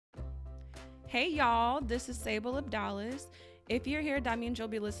Hey y'all, this is Xable. If you're here, that means you'll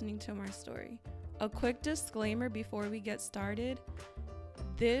be listening to my story. A quick disclaimer before we get started.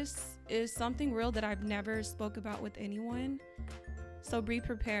 This is something real that I've never spoke about with anyone, so be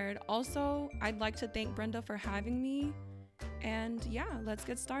prepared. Also, I'd like to thank Brenda for having me, and yeah, let's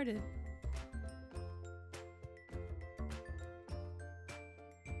get started.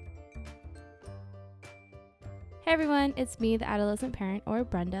 Hey everyone, it's me, the adolescent parent, or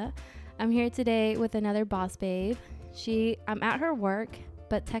Brenda. I'm here today with another boss babe. I'm at her work,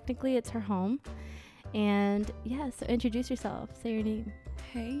 but technically it's her home. And yeah, so introduce yourself. Say your name.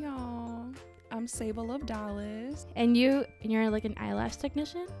 Hey y'all, I'm Xable of Dallas. And you're like an eyelash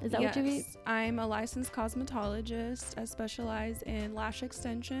technician? Is that Yes, what you eat? I'm a licensed cosmetologist. I specialize in lash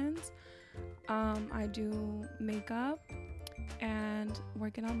extensions. I do makeup and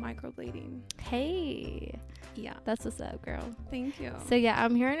working on microblading. Hey, Yeah, that's what's up, girl. thank you. So yeah,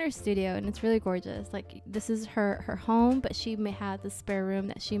 I'm here in her studio and it's really gorgeous. Like this is her home, but she had this spare room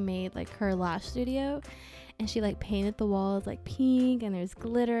that she made like her lash studio, and she like painted the walls like pink and there's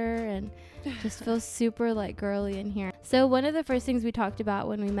glitter and just feels super like girly in here. So one of the first things we talked about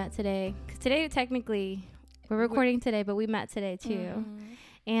when we met today, because today technically we're recording today, but we met today too.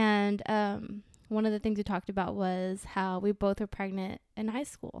 And one of the things we talked about was how we both were pregnant in high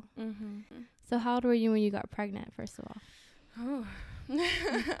school. So how old were you when you got pregnant, first of all?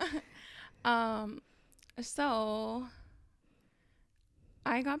 So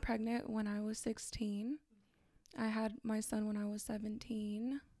I got pregnant when I was 16. I had my son when I was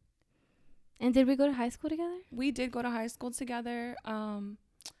 17. And did we go to high school together? We did go to high school together. I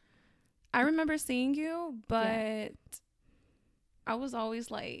remember seeing you, but I was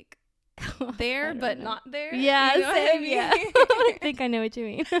always like there, but not there. Yeah, you know same. what I mean? Yeah. I think I know what you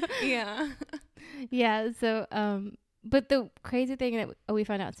mean. Yeah. Yeah. So, but the crazy thing that we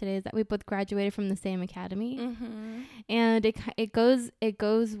found out today is that we both graduated from the same academy, and it goes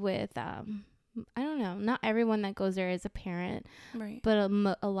with I don't know, not everyone that goes there is a parent, Right. but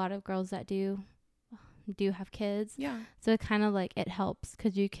a lot of girls that do have kids. Yeah. So it kind of like it helps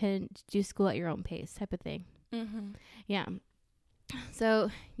because you can do school at your own pace, type of thing. Yeah. So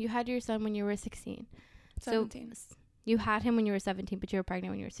you had your son when you were 16. 17. So you had him when you were 17, but you were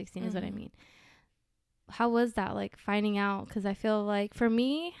pregnant when you were 16 is what I mean. How was that, like, finding out? Because I feel like for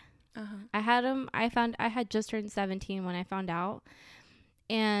me, I had just turned 17 when I found out.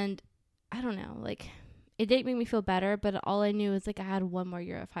 And I don't know, like, it didn't make me feel better, but all I knew was, like, I had one more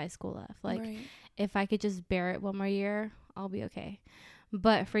year of high school left. Like, if I could just bear it one more year, I'll be okay.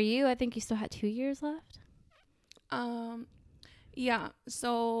 But for you, I think you still had 2 years left. Yeah.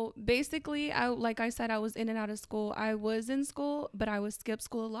 So basically, like I said, I was in and out of school. I was in school, but I would skip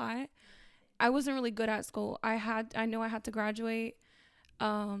school a lot. I wasn't really good at school. I know I had to graduate.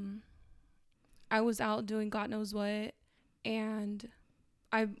 I was out doing God knows what, and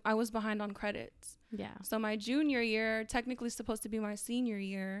I was behind on credits. Yeah. So my junior year, technically supposed to be my senior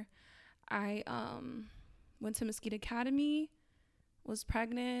year, I went to Mesquite Academy, was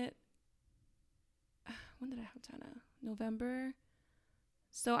pregnant. When did I have Tana? November.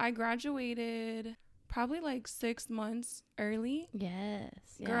 So I graduated probably like 6 months early. Yes.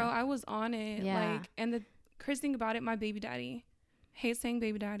 Yeah. Girl, I was on it. Yeah. Like, and the crazy thing about it, my baby daddy, hate saying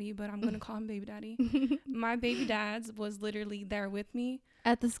baby daddy, but I'm going to call him baby daddy. My baby dad's was literally there with me.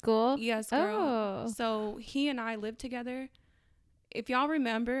 At the school? Yes, girl. Oh. So he and I lived together. If y'all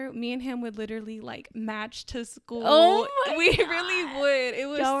remember, me and him would literally like match to school. Oh my we God. really would. It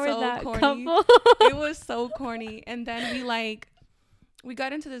was Y'all so were that corny. couple. It was so corny. And then we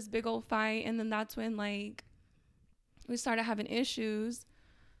got into this big old fight, and then that's when like we started having issues.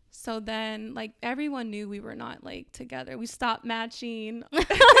 So then like everyone knew we were not like together. We stopped matching.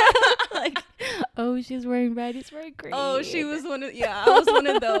 Like, oh, she's wearing red, he's wearing green. Oh, she was I was one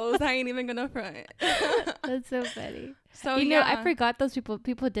of those. I ain't even gonna front. That's so funny. So you know, I forgot those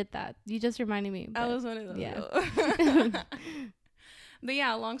people did that. You just reminded me. I was one of those. Yeah. But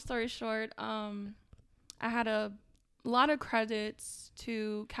yeah, long story short, I had a lot of credits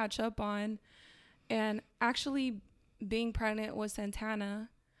to catch up on, and actually being pregnant with Santana,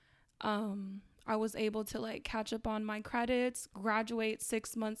 I was able to like catch up on my credits, graduate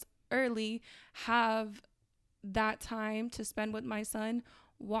 6 months early, have that time to spend with my son,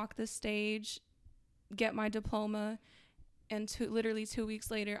 walk the stage, get my diploma, and literally 2 weeks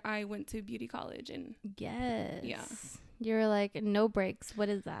later I went to beauty college. And yes. Yeah. You were like, no breaks. What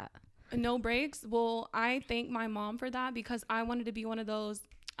is that? No breaks. Well, I thank my mom for that, because I wanted to be one of those,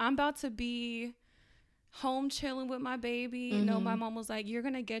 I'm about to be home chilling with my baby. No, my mom was like, you're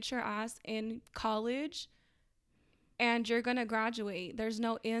gonna get your ass in college and you're gonna graduate. There's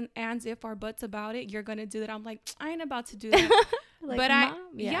no ands, if, or buts about it. You're gonna do it. I'm like, I ain't about to do that. Like, but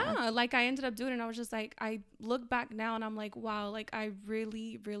Mom? like I ended up doing it, and I was just like, I look back now and I'm like, wow, like I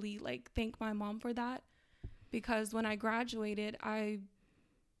really, really like thank my mom for that, because when I graduated, I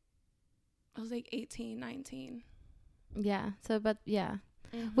was like 18, 19. Yeah. So, but yeah.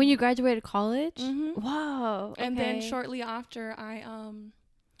 Mm-hmm. When you graduated college? Mm-hmm. Wow. Okay. And then shortly after,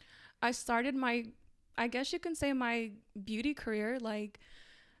 I started my, I guess you can say, my beauty career. Like,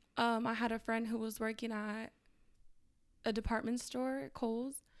 I had a friend who was working at a department store at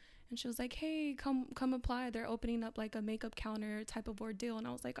Kohl's, and she was like, hey, come apply. They're opening up like a makeup counter type of ordeal. And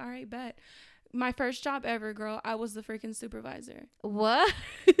I was like, all right, bet. My first job ever, girl, I was the freaking supervisor. What?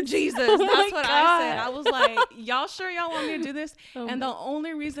 Jesus, that's what I said. I was like, y'all sure y'all want me to do this? And the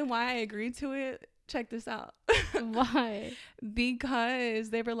only reason why I agreed to it, check this out. Why? Because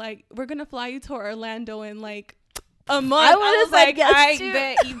they were like, we're going to fly you to Orlando in like a month. I was like, yes, I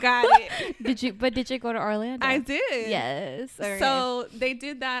bet you got it. Did you go to Orlando? I did. Yes. Okay. So they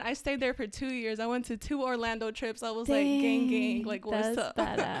did that. I stayed there for 2 years. I went to 2 Orlando trips. I was like, gang, like, what's up?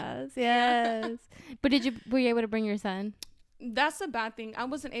 Badass. Yes. But were you able to bring your son? That's a bad thing. I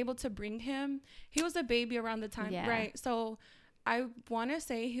wasn't able to bring him. He was a baby around the time, right? So I want to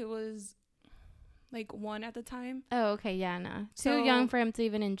say he was like 1 at the time. Oh, okay. Yeah, no. Too young for him to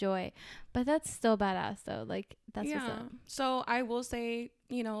even enjoy. But that's still badass, though. Like, that's what's up. So I will say,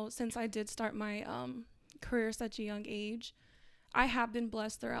 you know, since I did start my career at such a young age, I have been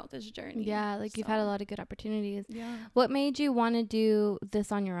blessed throughout this journey. Yeah, like you've had a lot of good opportunities. Yeah. What made you want to do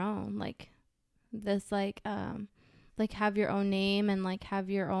this on your own? Like this, like have your own name and like have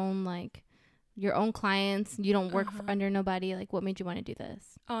your own clients. You don't work under nobody. Like, what made you want to do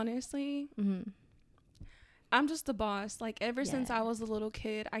this? Honestly, I'm just the boss. Like, ever since I was a little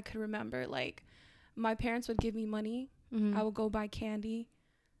kid, I could remember, like, my parents would give me money. I would go buy candy,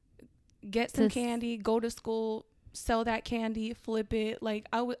 get some candy, go to school, sell that candy, flip it. Like,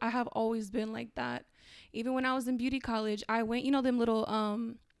 I have always been like that. Even when I was in beauty college, I went, you know, them little,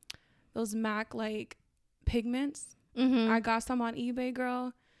 those MAC, like, pigments. I got some on eBay,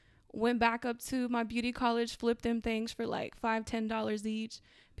 girl. Went back up to my beauty college, flipped them things for like $5-10 each.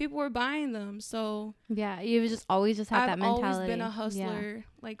 People were buying them. So yeah, you've just always had that mentality. I've always been a hustler,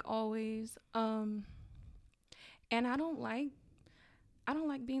 like always. And I don't like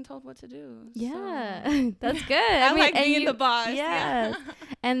being told what to do. Yeah, so. That's good. I like being the boss. Yes.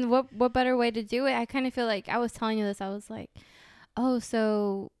 And what better way to do it? I kind of feel like I was telling you this. I was like, oh,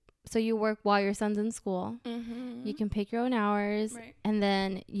 so you work while your son's in school. You can pick your own hours, right. And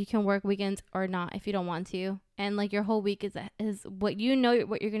then you can work weekends or not if you don't want to. And like your whole week is what you know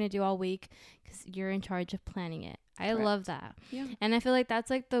what you're gonna do all week because you're in charge of planning it. I love that. Yeah. And I feel like that's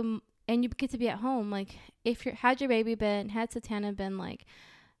like and you get to be at home. Like if had Satana been like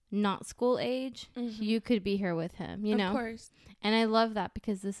not school age, you could be here with him. You know. Of course. And I love that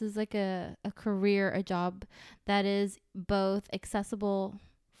because this is like a career, a job that is both accessible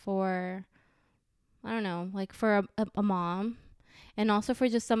for, I don't know, like for a mom, and also for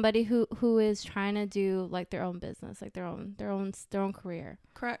just somebody who is trying to do like their own business, like their own career.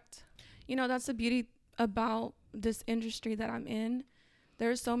 Correct. You know, that's the beauty about this industry that I'm in.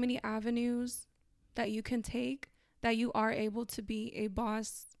 There's so many avenues that you can take that you are able to be a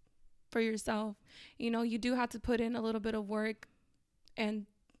boss for yourself. You know, you do have to put in a little bit of work and,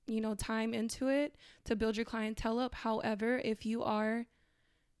 you know, time into it to build your clientele up. However, if you are,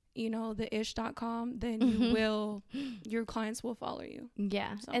 you know, the ish.com, then your clients will follow you.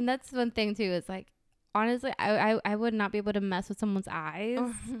 Yeah. So. And that's one thing too, is like, honestly, I would not be able to mess with someone's eyes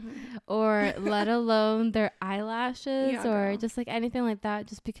or let alone their eyelashes or just like anything like that.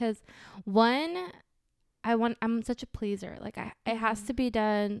 Just because I'm such a pleaser. Like it has to be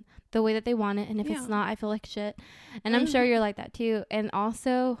done the way that they want it. And if it's not, I feel like shit. And I'm sure you're like that too. And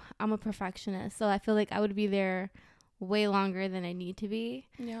also I'm a perfectionist. So I feel like I would be there way longer than I need to be.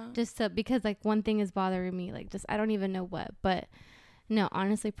 Yeah. Because like one thing is bothering me, like just I don't even know what, but no,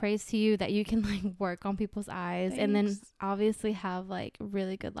 honestly, praise to you that you can like work on people's eyes. Thanks. And then obviously have like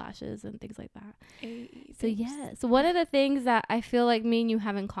really good lashes and things like that. Hey, so yeah. So one of the things that I feel like me and you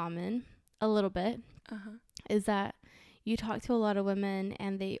have in common a little bit is that you talk to a lot of women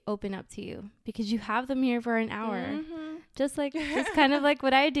and they open up to you because you have them here for an hour. Just kind of like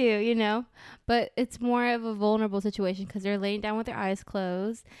what I do, you know, but it's more of a vulnerable situation because they're laying down with their eyes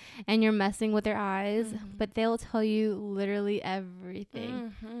closed and you're messing with their eyes, but they'll tell you literally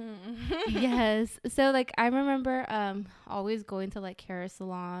everything. Yes. So like I remember always going to like hair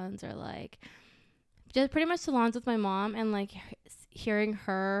salons or like just pretty much salons with my mom and like hearing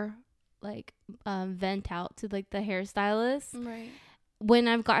her like vent out to like the hairstylist. Right. When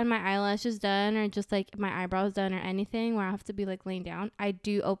I've gotten my eyelashes done or just like my eyebrows done or anything where I have to be like laying down, I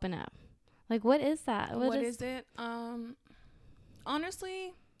do open up. Like, what is that? What is it?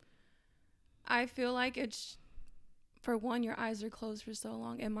 Honestly, I feel like it's, for one, your eyes are closed for so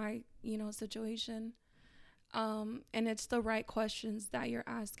long in my, situation. And it's the right questions that you're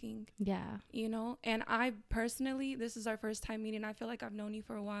asking. Yeah. And I personally, this is our first time meeting. I feel like I've known you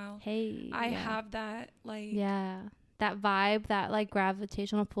for a while. Hey. I have that, like. Yeah. That vibe, that like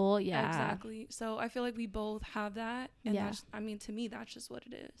gravitational pull. Yeah. Exactly. So I feel like we both have that. And that's, to me, that's just what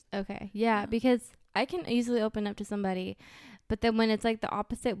it is. Okay. Yeah. Because I can easily open up to somebody. But then when it's like the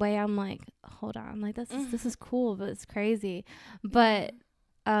opposite way, I'm like, hold on. Like, this is cool, but it's crazy. But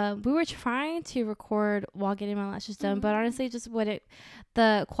we were trying to record while getting my lashes done. But honestly, just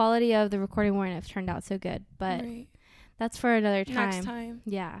the quality of the recording wouldn't have turned out so good. But that's for another time. Next time.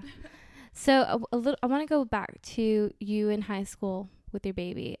 Yeah. So I want to go back to you in high school with your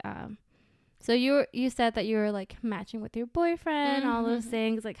baby. So you said that you were like matching with your boyfriend, all those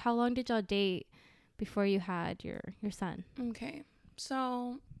things. Like, how long did y'all date before you had your son? Okay.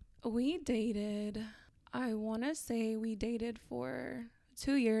 So we dated, I want to say we dated for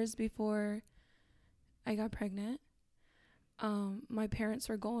 2 years before I got pregnant. My parents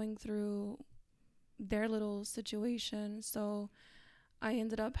were going through their little situation, so I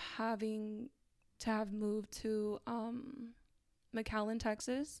ended up having to have moved to McAllen,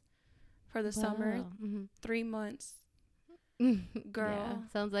 Texas for the summer. 3 months. Girl. Yeah,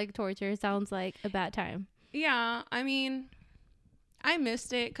 sounds like torture. Sounds like a bad time. Yeah, I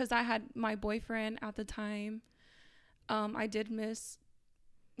missed it because I had my boyfriend at the time. I did miss,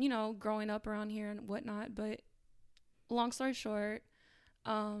 growing up around here and whatnot. But long story short,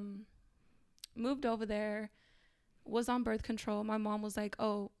 moved over there. Was on birth control. My mom was like,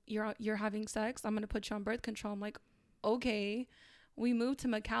 "Oh, you're having sex? I'm gonna put you on birth control." I'm like, "Okay." We moved to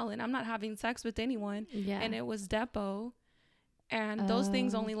McAllen. I'm not having sex with anyone. Yeah. And it was Depo. And those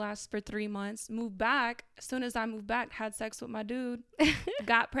things only last for 3 months. Moved back. As soon as I moved back, had sex with my dude.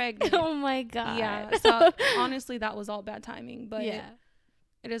 Got pregnant. Oh my God. Yeah. So honestly, that was all bad timing. But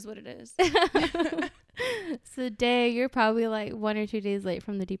it is what it is. So day, you're probably like 1 or 2 days late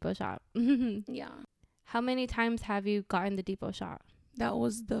from the depot shop. Yeah. How many times have you gotten the depot shot? That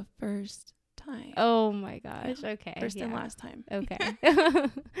was the first time. Oh my gosh. Yeah. Okay. First and last time. Okay.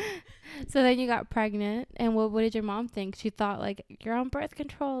 So then you got pregnant, and what did your mom think? She thought like, you're on birth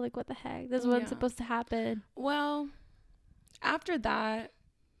control. Like, what the heck? This wasn't supposed to happen. Well, after that,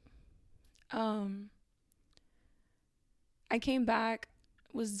 I came back,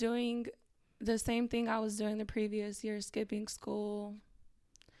 was doing the same thing I was doing the previous year, skipping school.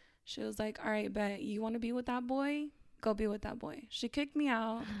 She was like, all right, bet, you want to be with that boy? Go be with that boy. She kicked me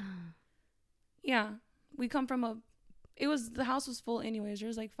out. Yeah. We come from the house was full anyways. There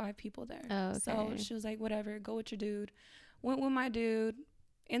was like 5 people there. Oh, okay. So she was like, whatever, go with your dude. Went with my dude.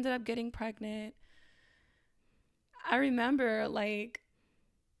 Ended up getting pregnant. I remember like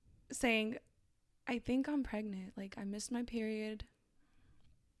saying, I think I'm pregnant. Like, I missed my period.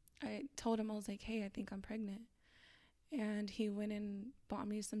 I told him, I was like, hey, I think I'm pregnant. And he went and bought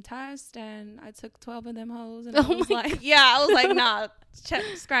me some tests, and I took 12 of them hoes. And I was like, nah,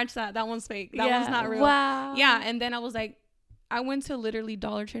 scratch that. That one's fake. That one's not real. Wow. Yeah. And then I was like, I went to literally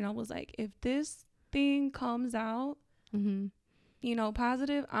Dollar Tree, and I was like, if this thing comes out,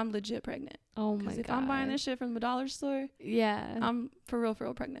 positive, I'm legit pregnant. Oh my God. Because if I'm buying this shit from the dollar store, I'm for real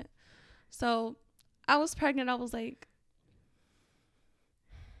pregnant. So I was pregnant. I was like,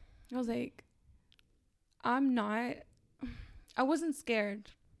 I wasn't scared.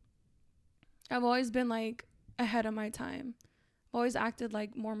 I've always been like ahead of my time. I've always acted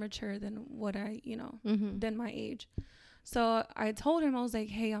like more mature than what I, than my age. So I told him, I was like,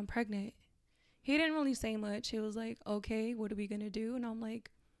 hey, I'm pregnant. He didn't really say much. He was like, okay, what are we going to do? And I'm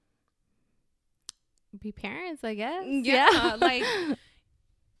like, be parents, I guess. Yeah. Like,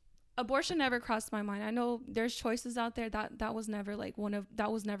 abortion never crossed my mind. I know there's choices out there that was never like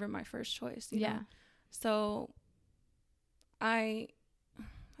that was never my first choice. You know? So I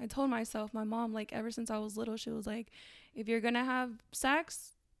told myself, my mom, like, ever since I was little, she was like, if you're going to have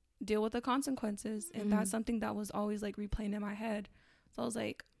sex, deal with the consequences. And that's something that was always like replaying in my head. So I was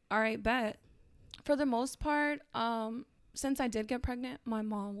like, all right, bet. For the most part, since I did get pregnant, my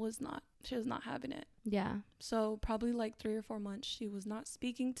mom was not having it. Yeah. So probably like 3 or 4 months, she was not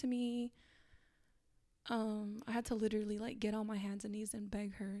speaking to me. I had to literally like get on my hands and knees and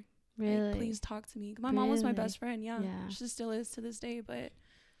beg her. Really? Like, please talk to me. My mom was my best friend. Yeah. She still is to this day. But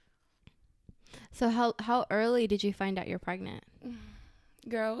so how early did you find out you're pregnant?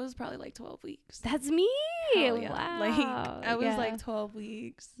 Girl, it was probably like 12 weeks. That's me. Hell yeah. Wow. Like, I was like 12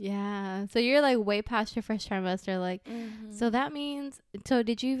 weeks. Yeah. So you're like way past your first trimester. Like, Mm-hmm. so that means, so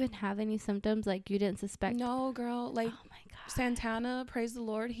did you even have any symptoms? Like you didn't suspect? No, girl. Like, oh my God. Santana, praise the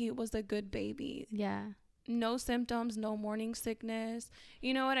Lord, he was a good baby. Yeah. No symptoms, no morning sickness.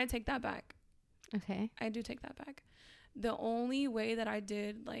 You know what? I take that back. Okay. I do take that back. The only way that I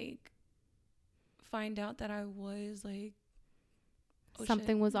did, like, find out that I was, like,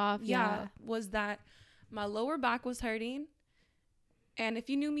 something was off. Yeah, was that my lower back was hurting. And if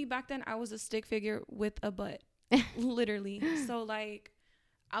you knew me back then, I was a stick figure with a butt. Literally. So, like,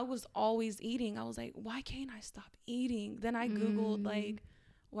 I was always eating. I was like, why can't I stop eating? Then I Googled, like,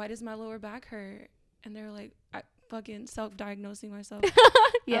 why does my lower back hurt? And they're like, I fucking self-diagnosing myself.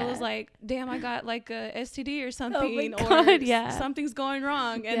 I was like, damn, I got like a STD or something, or something's going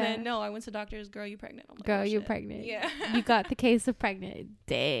wrong. And then no, I went to doctors. Girl, you pregnant? I'm like, girl, you're pregnant. Yeah. You got the case of pregnant.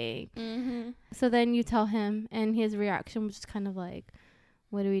 Dang. Mm-hmm. So then you tell him, and his reaction was just kind of like,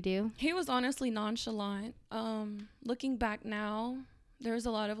 what do we do? He was honestly nonchalant. Looking back now, there's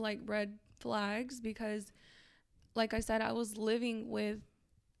a lot of like red flags because, like I said, I was living with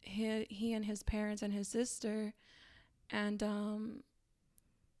he and his parents and his sister, and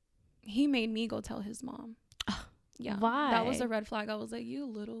he made me go tell his mom. Yeah. Why? That was a red flag. I was like, you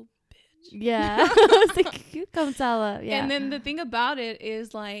little bitch. Yeah. I was like, you come tell her. Yeah. And then the thing about it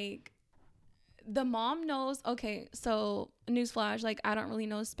is, like, the mom knows, okay, so newsflash, like, I don't really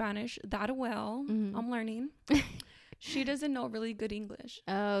know Spanish that well. Mm-hmm. I'm learning. She doesn't know really good English.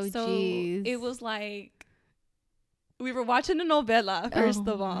 Oh, so geez. it was like, we were watching a novela, first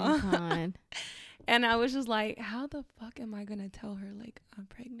of all. God. And I was just like, how the fuck am I gonna tell her, like, I'm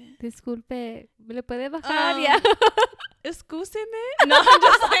pregnant? Disculpe, ¿me le puede bajar? Yeah. Excúseme? No, I'm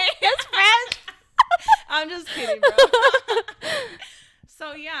just like, it's French. I'm just kidding, bro.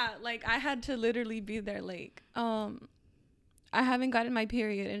 So yeah, like, I had to literally be there, like, I haven't gotten my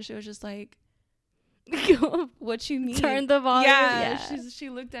period, and she was just like, what you mean? Turn the volume. Yeah. She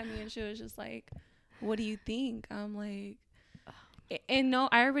looked at me and she was just like, what do you think? I'm like, and no,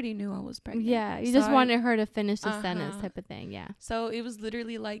 I already knew I was pregnant. Yeah, you just wanted her to finish the sentence type of thing. Yeah. So it was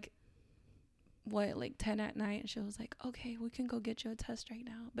literally like, like 10 at night, and she was like, okay, we can go get you a test right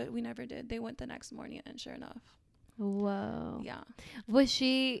now. But we never did. They went the next morning, and sure enough. Whoa. Yeah. Was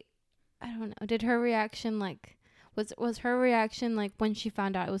she, I don't know, did her reaction, like, was her reaction, like, when she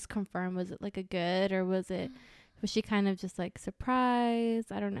found out it was confirmed, was it like a good, or was she kind of just like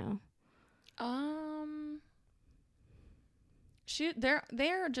surprised? I don't know.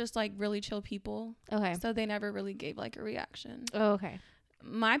 They're just like really chill people. Okay. So they never really gave like a reaction. Oh, okay.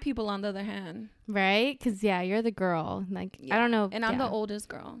 My people, on the other hand. Right? Because, yeah, you're the girl. Like, I don't know. And I'm the oldest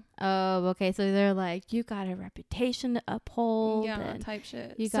girl. Oh, okay. So they're like, you got a reputation to uphold. Yeah, type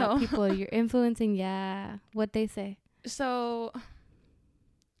shit. You got people you're influencing. Yeah. What'd they say? So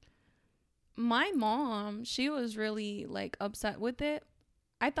my mom, she was really like upset with it.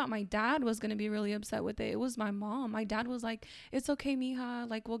 I thought my dad was going to be really upset with it. It was my mom. My dad was like, it's okay, mija.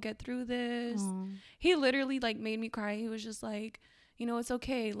 Like, we'll get through this. Aww. He literally like made me cry. He was just like, you know, it's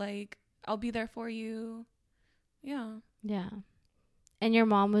okay. Like, I'll be there for you. Yeah. Yeah. And your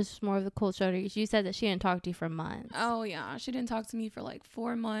mom was more of the cold shoulder. You said that she didn't talk to you for months. Oh, yeah. She didn't talk to me for like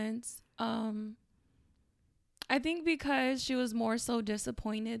 4 months. I think because she was more so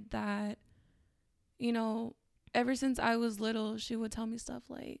disappointed that, you know, ever since I was little, she would tell me stuff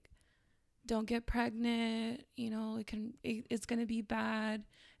like, don't get pregnant. You know, it's going to be bad.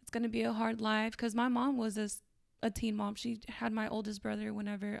 It's going to be a hard life. Because my mom was a teen mom. She had my oldest brother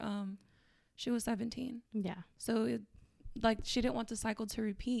whenever she was 17. Yeah. So like she didn't want the cycle to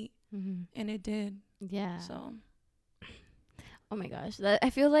repeat, and it did. Yeah. So. Oh my gosh, I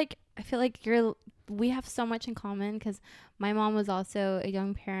feel like we have so much in common, because my mom was also a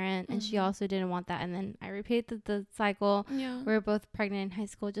young parent, and she also didn't want that, and then I repeated the cycle. Yeah. We were both pregnant in high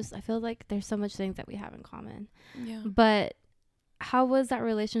school. Just I feel like there's so much things that we have in common. Yeah. But how was that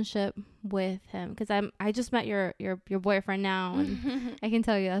relationship with him? Because I just met your boyfriend now, and I can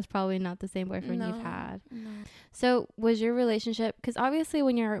tell you that's probably not the same boyfriend you've had. No. So was your relationship? Because obviously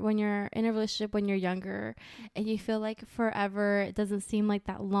when you're in a relationship when you're younger, and you feel like forever, it doesn't seem like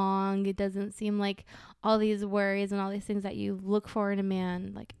that long. It doesn't seem like all these worries and all these things that you look for in a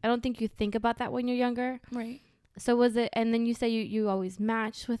man. Like, I don't think you think about that when you're younger. Right. So was it? And then you say you always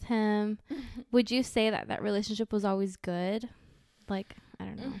matched with him. Would you say that relationship was always good? Like, I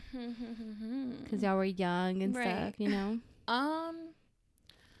don't know, because y'all were young and stuff, you know.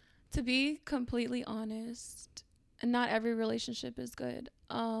 To be completely honest, not every relationship is good.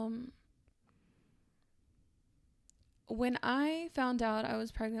 when I found out I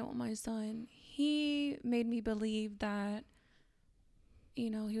was pregnant with my son, he made me believe that, he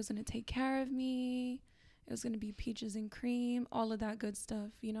was going to take care of me. It was going to be peaches and cream, all of that good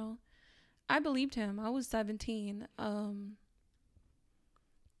stuff. I believed him. I was 17. I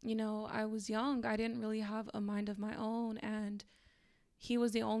was young. I didn't really have a mind of my own. And he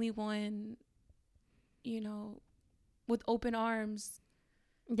was the only one, with open arms.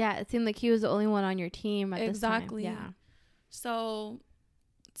 Yeah, it seemed like he was the only one on your team at Exactly. this time. Yeah. So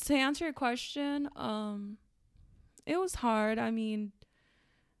to answer your question, it was hard. I mean,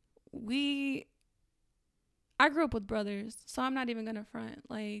 I grew up with brothers, so I'm not even gonna front.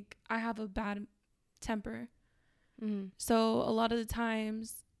 Like, I have a bad temper. So a lot of the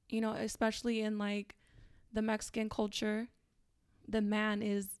times, especially in like the Mexican culture, the man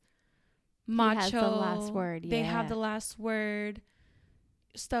is macho. He has the last word. They have the last word,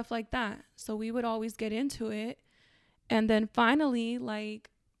 stuff like that. So we would always get into it. And then finally, like,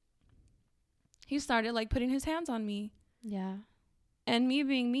 he started like putting his hands on me. Yeah. And me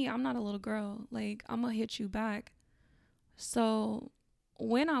being me, I'm not a little girl. Like, I'm gonna hit you back. So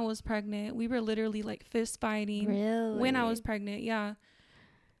when I was pregnant, we were literally like fist fighting. Really? When I was pregnant, yeah.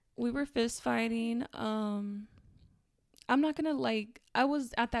 We were fist fighting. I'm not gonna I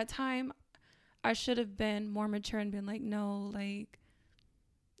was at that time, I should have been more mature and been like, no, like,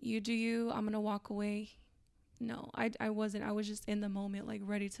 you do you, I'm gonna walk away. No, I wasn't. I was just in the moment, like,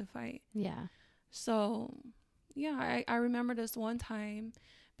 ready to fight. Yeah. So yeah, I remember this one time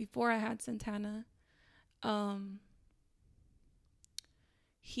before I had Santana. We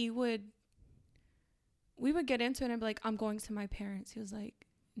would get into it and be like, I'm going to my parents. He was like,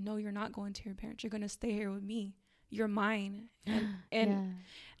 no, you're not going to your parents. You're going to stay here with me. You're mine. And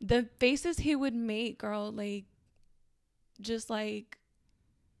the faces he would make, girl, like, just like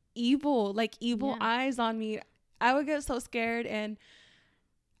evil eyes on me. I would get so scared. And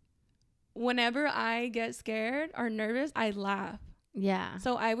whenever I get scared or nervous, I laugh. Yeah.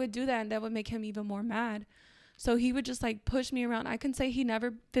 So I would do that, and that would make him even more mad. So he would just like push me around. I can say he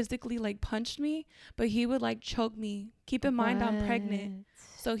never physically like punched me, but he would like choke me. Keep in mind, I'm pregnant.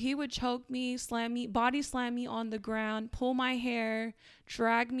 So he would choke me, body slam me on the ground, pull my hair,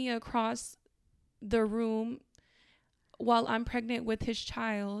 drag me across the room while I'm pregnant with his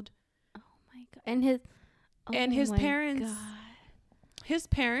child. Oh my God. And his parents. God. His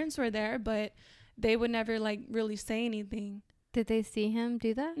parents were there, but they would never like really say anything. Did they see him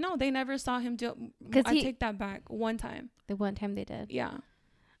do that? No, they never saw him do it. I take that back. One time. The one time they did? Yeah.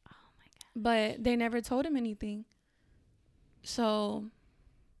 Oh my God. But they never told him anything. So,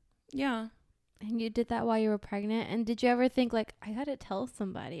 yeah. And you did that while you were pregnant? And did you ever think, like, I gotta tell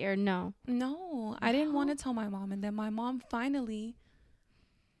somebody, or no? No, I didn't want to tell my mom. And then my mom finally,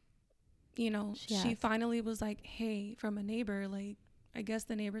 she finally was like, hey, from a neighbor, like, I guess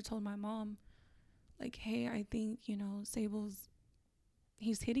the neighbor told my mom, like, hey, I think, Xable's,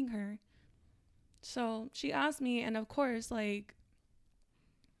 he's hitting her. So she asked me, and of course, like,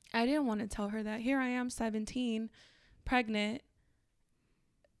 I didn't want to tell her that. Here I am, 17, pregnant,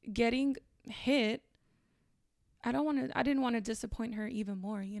 getting hit. I didn't want to disappoint her even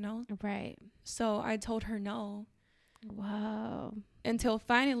more, Right. So I told her no. Wow. Until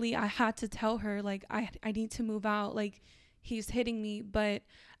finally I had to tell her, like, I need to move out, like, he's hitting me. But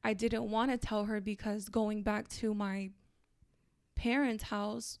I didn't want to tell her because going back to my parents'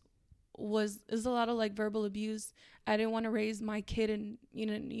 house is a lot of like verbal abuse. I didn't want to raise my kid in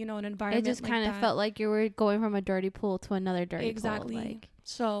an environment. It just kind of like felt like you were going from a dirty pool to another dirty exactly. pool. Like,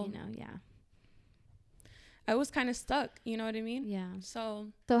 so yeah. I was kind of stuck. You know what I mean? Yeah. So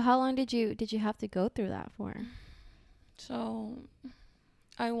how long did you have to go through that for? So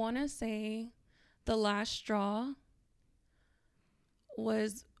I want to say the last straw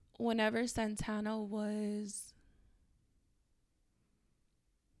was whenever Santana was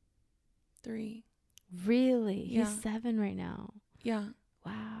 3. Really? Yeah. He's 7 right now. Yeah.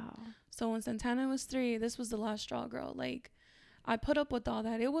 Wow. So when Santana was 3, this was the last straw, girl. Like, I put up with all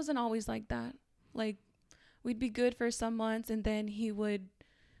that. It wasn't always like that. Like, we'd be good for some months, and then he would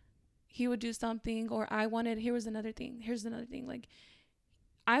do something, or here's another thing. Like,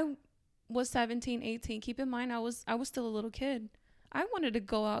 I was 17, 18. Keep in mind, I was still a little kid. I wanted to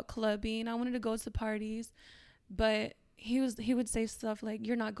go out clubbing. I wanted to go to parties, but he would say stuff like,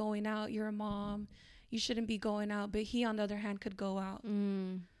 you're not going out. You're a mom. You shouldn't be going out. But he, on the other hand, could go out.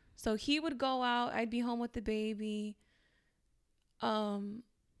 So he would go out. I'd be home with the baby.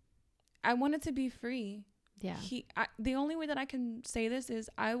 I wanted to be free. Yeah. The only way that I can say this is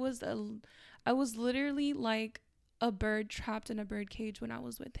I was literally like a bird trapped in a bird cage when I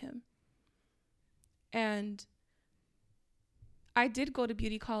was with him. And I did go to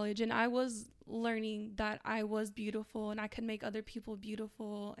beauty college, and I was learning that I was beautiful and I could make other people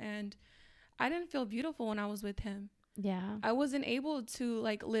beautiful, and I didn't feel beautiful when I was with him. Yeah. I wasn't able to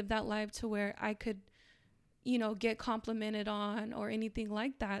like live that life to where I could, get complimented on or anything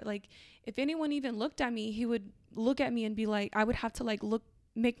like that. Like if anyone even looked at me, he would look at me and be like, I would have to like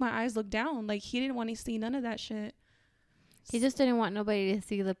make my eyes look down. Like he didn't want to see none of that shit. He just didn't want nobody to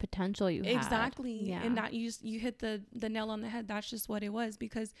see the potential you had. Exactly. Yeah. And that you hit the nail on the head. That's just what it was,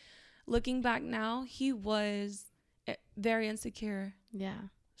 because looking back now, he was very insecure. Yeah.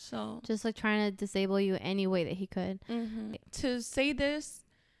 So just like trying to disable you any way that he could. Mm-hmm. To say this,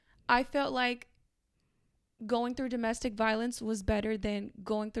 I felt like going through domestic violence was better than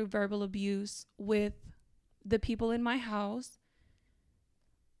going through verbal abuse with the people in my house.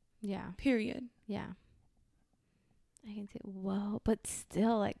 Yeah. Period. Yeah. I can say, whoa, but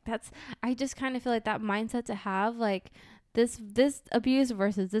still, like, I just kind of feel like that mindset to have, like, this abuse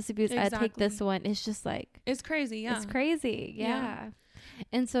versus this abuse, exactly. I take this one. It's just like, it's crazy. Yeah. It's crazy. Yeah.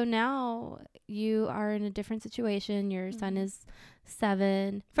 And so now you are in a different situation. Your son is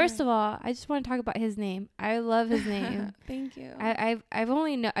 7. First of all, I just want to talk about his name. I love his name. Thank you. I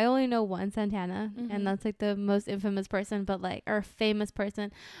only know one Santana, and that's like the most infamous person, but like, or famous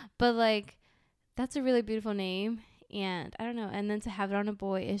person, but like, that's a really beautiful name. And I don't know. And then to have it on a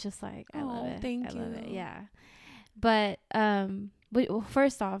boy is just like, I love it. Thank you. I love it. Yeah. But well,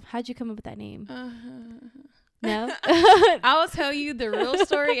 first off, how'd you come up with that name? No. I'll tell you the real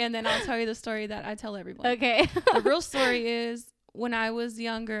story, and then I'll tell you the story that I tell everyone. Okay. The real story is, when I was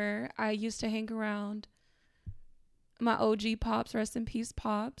younger, I used to hang around my OG Pops, rest in peace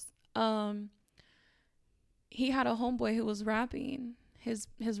Pops. He had a homeboy who was rapping. His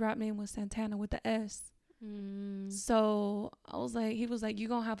rap name was Santana with the S. So he was like, you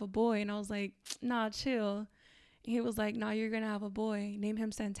gonna have a boy? And I was like, nah, chill. He was like, nah, you're gonna have a boy. Name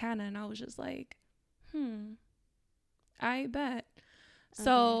him Santana. And I was just like, I bet. Okay.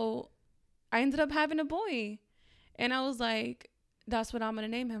 So I ended up having a boy. And I was like, that's what I'm going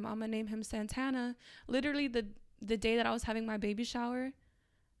to name him. I'm going to name him Santana. Literally the day that I was having my baby shower,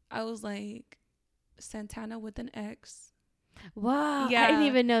 I was like, Santana with an X. Wow. Yeah. I didn't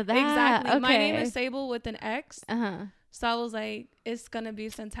even know that. Exactly. Okay. My name is Xable with an X. Uh-huh. So I was like, it's going to be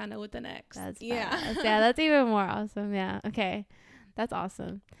Santana with an X. That's yeah, that's even more awesome. Yeah. Okay. That's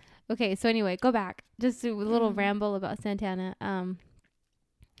awesome. Okay, so anyway, go back. Just a little ramble about Santana. Wow,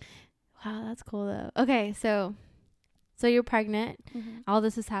 that's cool though. Okay, so you're pregnant. All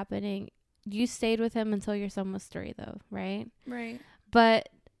this is happening. You stayed with him until your son was 3 though, right? Right. But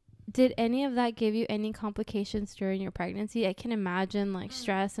did any of that give you any complications during your pregnancy? I can imagine like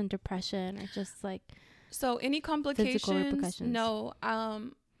stress and depression, or just like any complications? No.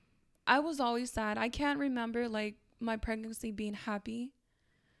 I was always sad. I can't remember like my pregnancy being happy.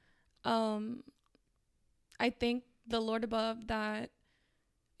 I thank the Lord above that,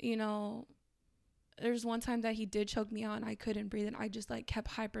 there's one time that he did choke me out and I couldn't breathe, and I just like kept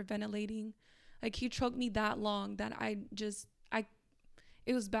hyperventilating. Like he choked me that long that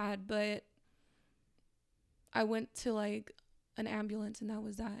it was bad, but I went to like an ambulance and that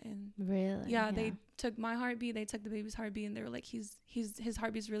was that. And really, yeah. They took my heartbeat, they took the baby's heartbeat, and they were like, his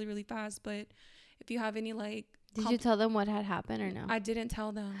heartbeat's really, really fast, but if you have any like, did you tell them what had happened or no? I didn't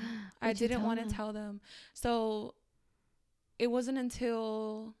tell them. I didn't want to tell them. So it wasn't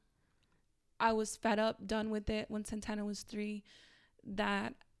until I was fed up, done with it, when Santana was 3,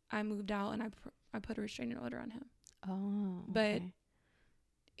 that I moved out and I put a restraining order on him. Oh, okay.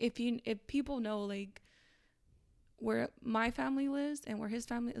 But if people know like where my family lives and where his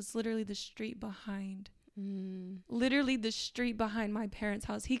family is, literally the street behind. Literally the street behind my parents'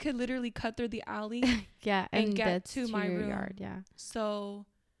 house. He could literally cut through the alley and get to my room. Yard, yeah. So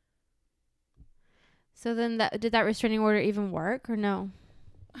then did that restraining order even work or no?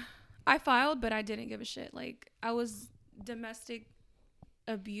 I filed, but I didn't give a shit. Like I was domestically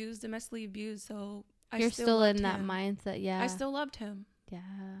abused, so you're still in that mindset. Yeah. I still loved him. Yeah.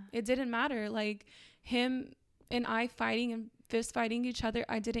 It didn't matter. Like him and I fighting and fist fighting each other,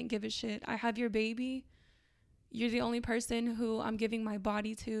 I didn't give a shit. I have your baby. You're the only person who I'm giving my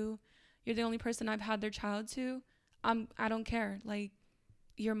body to. You're the only person I've had their child to. I don't care. Like,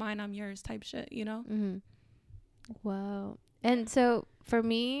 you're mine, I'm yours type shit, Wow. And so for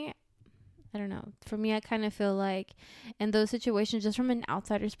me, I don't know. For me, I kind of feel like in those situations, just from an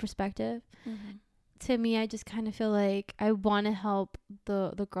outsider's perspective, to me, I just kind of feel like I want to help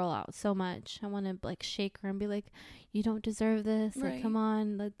the girl out so much. I want to like shake her and be like, you don't deserve this. Right. Like, come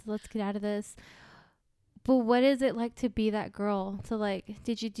on, let's get out of this. But what is it like to be that girl? To like,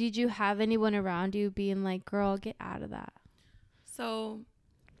 did you have anyone around you being like, girl, get out of that? So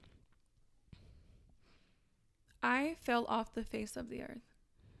I fell off the face of the earth.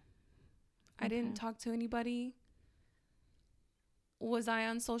 I didn't talk to anybody. Was I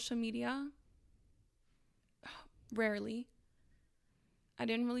on social media? Rarely. I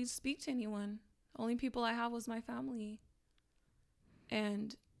didn't really speak to anyone. Only people I had was my family.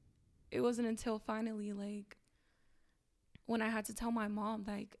 And it wasn't until finally, like, when I had to tell my mom,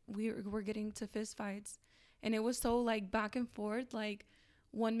 like, we were getting to fist fights. And it was so, like, back and forth. Like,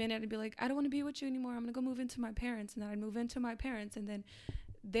 1 minute I'd be like, I don't want to be with you anymore. I'm going to go move into my parents. And then I'd move into my parents. And then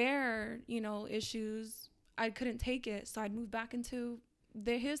their, issues, I couldn't take it. So I'd move back into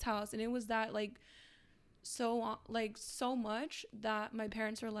his house. And it was that, like, so much that my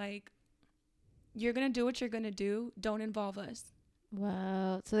parents were like, you're going to do what you're going to do. Don't involve us.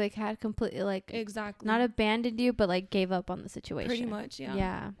 Wow. So they had completely, like, exactly, not abandoned you, but, like, gave up on the situation. Pretty much, yeah.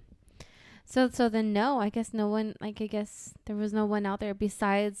 Yeah. So then no, I guess no one, like, I guess there was no one out there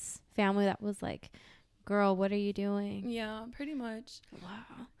besides family that was like, girl, what are you doing? Yeah, pretty much.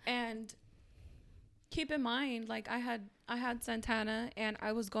 Wow. And keep in mind, like, I had Santana and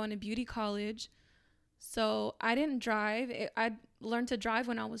I was going to beauty college. So I didn't drive. I learned to drive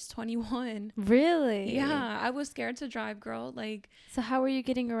when I was 21. Really? Yeah, I was scared to drive, girl. Like, so how were you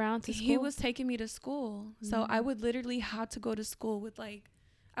getting around to school? He was taking me to school. So I would literally have to go to school with, like,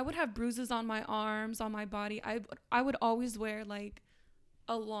 I would have bruises on my arms, on my body. I would always wear, like,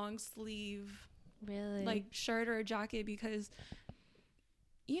 a long sleeve, really, like, shirt or a jacket because,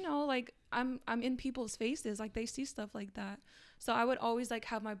 like, I'm in people's faces. Like, they see stuff like that. So I would always, like,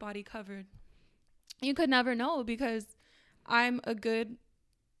 have my body covered. You could never know because I have a good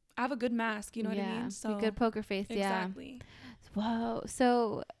mask. You know what I mean? So a good poker face. Exactly. Yeah. Whoa.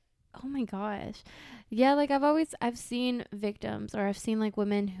 So, oh my gosh. Yeah, like I've seen victims, or I've seen, like,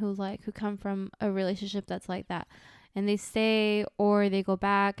 women who come from a relationship that's like that, and they stay or they go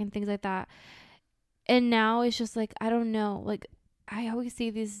back and things like that. And now it's just like, I don't know, like, I always see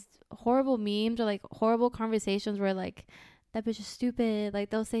these horrible memes or, like, horrible conversations where, like, that bitch is stupid, like,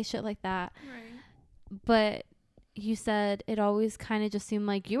 they'll say shit like that. Right. But you said it always kind of just seemed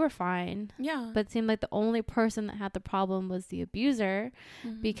like you were fine. Yeah. But it seemed like the only person that had the problem was the abuser,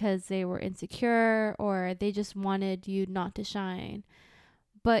 because they were insecure or they just wanted you not to shine.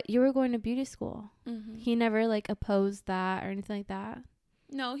 But you were going to beauty school. He never, like, opposed that or anything like that?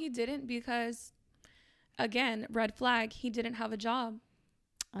 No, he didn't, because, again, red flag, he didn't have a job.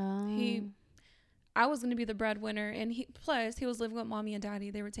 I was going to be the breadwinner, and he was living with mommy and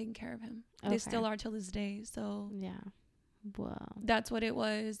daddy. They were taking care of him. Okay. They still are till this day. So yeah, wow, that's what it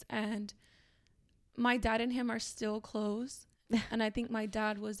was. And my dad and him are still close. And I think my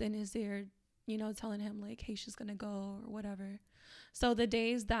dad was in his ear, telling him, like, hey, she's going to go or whatever. So the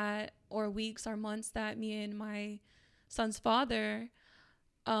days that, or weeks or months that me and my son's father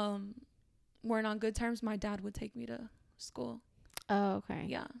weren't on good terms, my dad would take me to school. Oh, okay.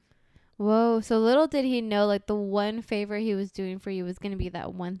 Yeah. Whoa. So little did he know, like, the one favor he was doing for you was going to be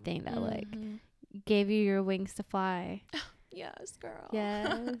that one thing that, like, gave you your wings to fly. Yes, girl.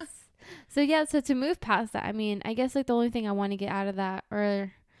 Yes. So to move past that, I mean, I guess, like, the only thing I want to get out of that,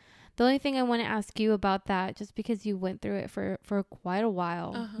 or the only thing I want to ask you about that, just because you went through it for quite a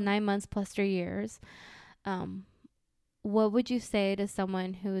while, 9 months plus 3 years, what would you say to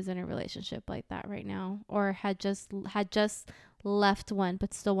someone who is in a relationship like that right now, or had just left one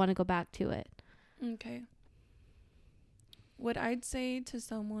but still want to go back to it? Okay. What I'd say to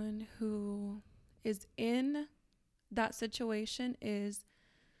someone who is in that situation is,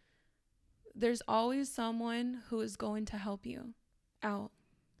 there's always someone who is going to help you out.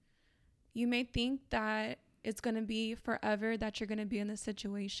 You may think that it's going to be forever that you're going to be in this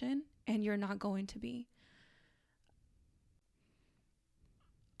situation, and you're not going to be.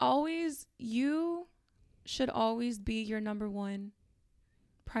 You should always be your number one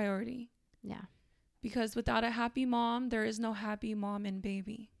priority. Yeah. Because without a happy mom, there is no happy mom and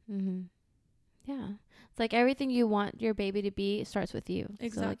baby. Yeah. It's like everything you want your baby to be starts with you.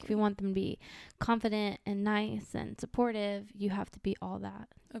 Exactly. So, like, if you want them to be confident and nice and supportive, you have to be all that.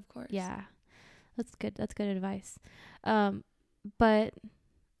 Of course. Yeah. That's good. That's good advice. But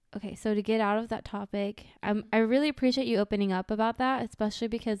okay, so to get out of that topic, I really appreciate you opening up about that, especially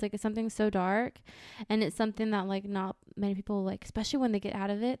because, like, it's something so dark, and it's something that, like, not many people, like, especially when they get out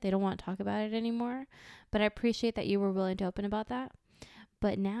of it, they don't want to talk about it anymore. But I appreciate that you were willing to open about that.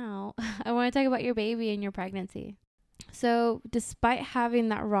 But now I want to talk about your baby and your pregnancy. So despite having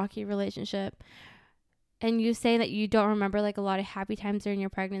that rocky relationship, and you say that you don't remember, like, a lot of happy times during your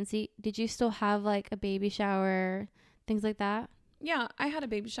pregnancy, did you still have, like, a baby shower, things like that? Yeah, I had a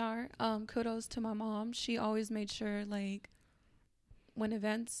baby shower. Kudos to my mom. She always made sure, like, when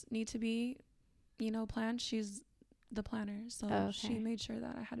events need to be, planned, she's the planner. So she made sure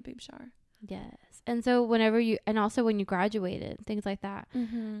that I had a baby shower. Yes. And so and also when you graduated, things like that,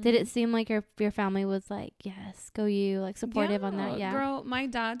 did it seem like your family was like, yes, go you, like supportive on that? Yeah. Girl, my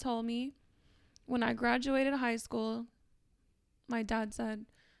dad told me when I graduated high school, my dad said,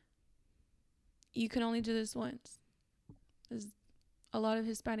 you can only do this once. There's a lot of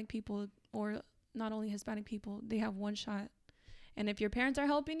Hispanic people, or not only Hispanic people, they have one shot. And if your parents are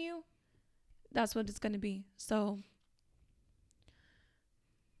helping you, that's what it's going to be. So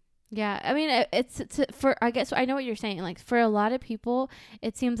yeah, I mean, I guess I know what you're saying. Like for a lot of people,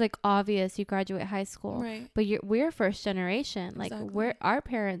 it seems like obvious you graduate high school, right? But we're first generation. Like our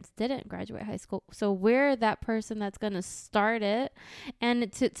parents didn't graduate high school, so we're that person that's gonna start it.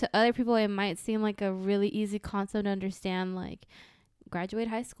 And to other people, it might seem like a really easy concept to understand. Like graduate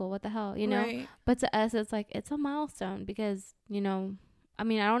high school, what the hell, Right. But to us, it's like it's a milestone because I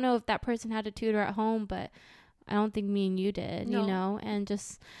mean, I don't know if that person had a tutor at home, but I don't think me and you did, and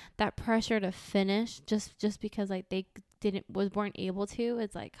just that pressure to finish just because like they weren't able to,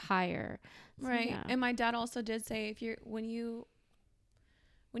 it's like higher. So, right. Yeah. And my dad also did say, when you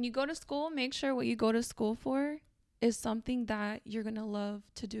go to school, make sure what you go to school for is something that you're going to love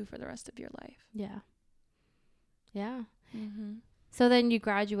to do for the rest of your life. Yeah. Yeah. So then you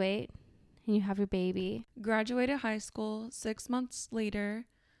graduate and you have your baby. Graduated high school 6 months later.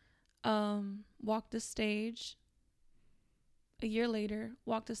 Walked the stage. A year later,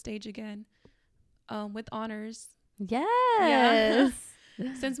 walked the stage again, with honors. Yes.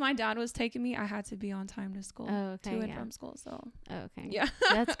 Yeah. Since my dad was taking me, I had to be on time to school, to and from school. So. Okay. Yeah.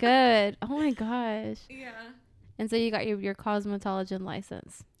 That's good. Oh my gosh. Yeah. And so you got your cosmetology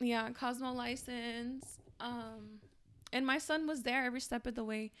license. Yeah, Cosmo license. And my son was there every step of the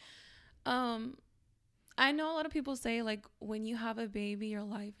way. I know a lot of people say, like, when you have a baby, your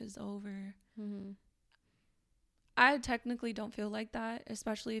life is over. I technically don't feel like that,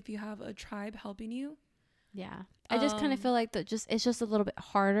 especially if you have a tribe helping you. Yeah. I just kind of feel like it's just a little bit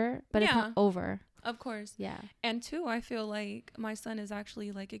harder, but it's not over. Of course. Yeah. And two, I feel like my son is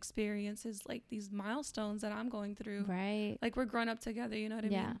actually like experiences like these milestones that I'm going through. Right. Like we're growing up together, you know what I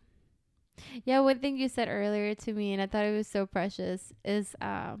mean? Yeah. One thing you said earlier to me, and I thought it was so precious, is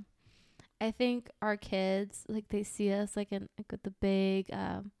I think our kids, like, they see us like with the big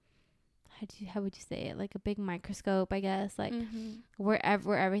how would you say it, like a big microscope, I guess, like we're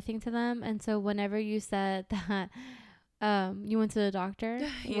everything to them. And so whenever you said that you went to the doctor,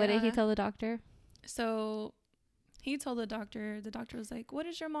 what did he tell the doctor? So he told the doctor was like, what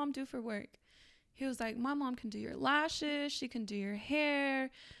does your mom do for work? He was like, my mom can do your lashes, she can do your hair,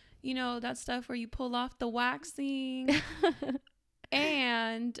 that stuff where you pull off the waxing.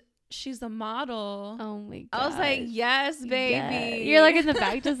 And she's a model. Oh my god. I was like, yes, baby. Yes. You're like in the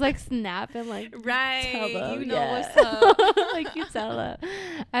back just like snapping, like, right, tell them, what's up. Like you tell them.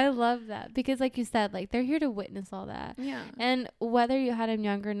 I love that because like you said, like they're here to witness all that. Yeah. And whether you had them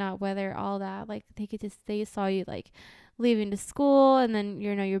younger or not, whether all that, like they saw you like leaving to school and then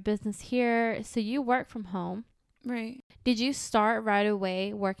your business here, so you work from home. Right. Did you start right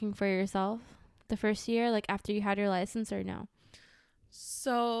away working for yourself the first year, like after you had your license, or no?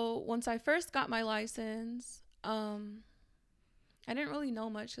 So once I first got my license, I didn't really know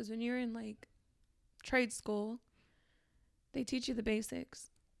much because when you're in like trade school, they teach you the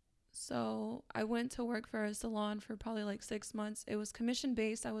basics. So I went to work for a salon for probably like 6 months. It was commission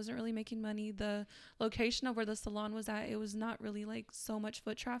based. I wasn't really making money. The location of where the salon was at, it was not really like so much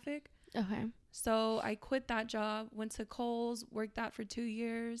foot traffic. Okay. So I quit that job, went to Kohl's, worked that for 2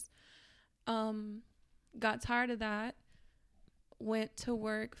 years. Got tired of that. Went to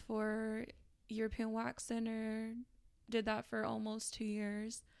work for European Wax Center, did that for almost 2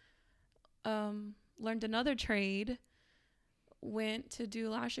 years. Learned another trade, went to do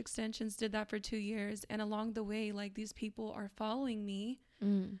lash extensions, did that for 2 years. And along the way, like, these people are following me.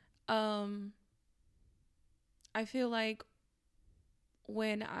 I feel like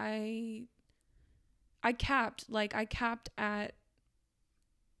when I capped at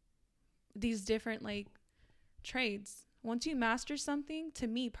these different like trades. Once you master something, to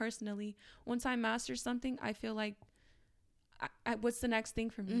me personally, once I master something, I feel like what's the next thing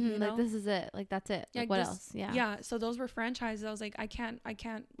for me? You know? Like this is it. Like that's it. Like, what else? Yeah. Yeah. So those were franchises. I was like, I can't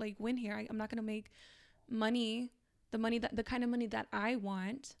like win here. I'm not gonna make money, the kind of money that I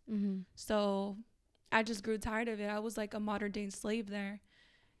want. So I just grew tired of it. I was like a modern day slave there.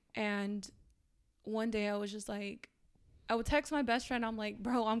 And one day I was just like, I would text my best friend. I'm like,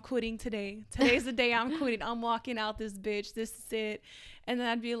 bro, I'm quitting today. Today's the day I'm quitting. I'm walking out this bitch. This is it. And then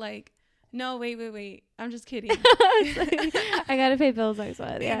I'd be like, No, wait. I'm just kidding. I gotta pay bills next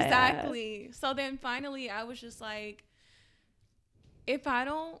month. Yeah, exactly. Yeah. So then finally I was just like, if I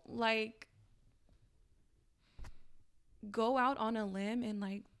don't like go out on a limb and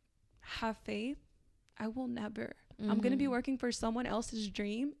like have faith, I will never. I'm going to be working for someone else's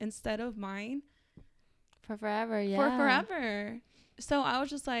dream instead of mine. For forever, yeah. For forever. So I was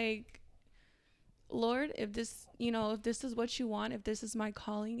just like, Lord, if this, if this is what you want, if this is my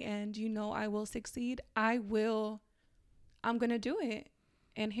calling and I will succeed, I'm going to do it.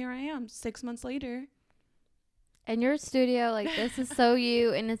 And here I am 6 months later. And your studio, like, this is so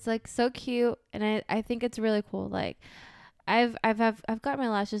you, and it's like so cute, and I think it's really cool. Like, I've got my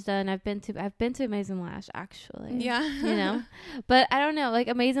lashes done. I've been to Amazing Lash, actually. Yeah. But I don't know, like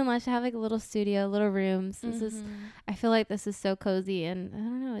Amazing Lash, I have like a little studio, little rooms. This is, I feel like this is so cozy, and I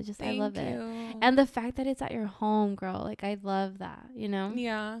don't know, I love it. And the fact that it's at your home, girl, like I love that,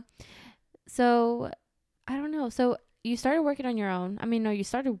 Yeah. So I don't know. So you started working on your own. I mean, no, you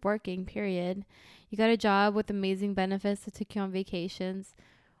started working, period. You got a job with amazing benefits that took you on vacations.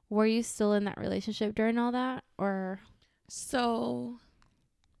 Were you still in that relationship during all that, or? So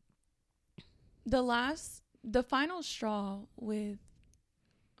the final straw with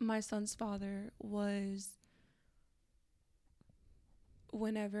my son's father was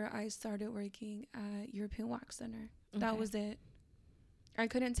whenever I started working at European Wax Center. Okay. That was it. I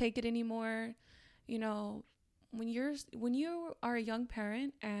couldn't take it anymore. When you are a young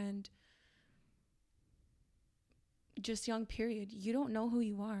parent and just young period, you don't know who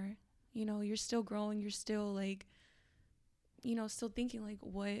you are. You're still growing. You're still like, still thinking like,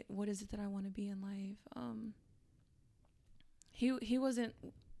 what is it that I want to be in life? He wasn't.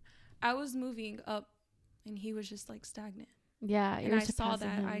 I was moving up, and he was just like stagnant. Yeah, and I saw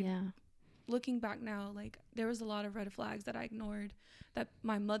that. Looking back now, like there was a lot of red flags that I ignored, that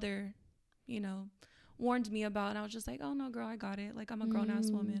my mother, warned me about, and I was just like, oh no, girl, I got it. Like I'm a grown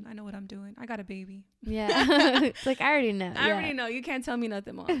ass woman. I know what I'm doing. I got a baby. Yeah, it's like I already know. I already know. You can't tell me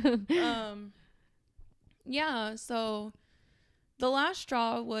nothing, Mom. Yeah. So the last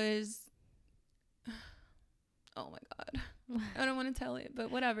straw was, oh my God, I don't want to tell it,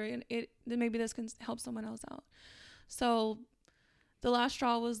 but whatever. Then maybe this can help someone else out. So the last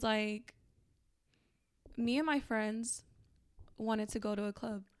straw was like, me and my friends wanted to go to a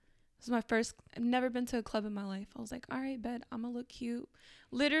club. This was my first. I've never been to a club in my life. I was like, all right, bet I'm gonna look cute.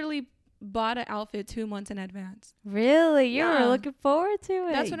 Literally bought an outfit 2 months in advance. Really? You were looking forward to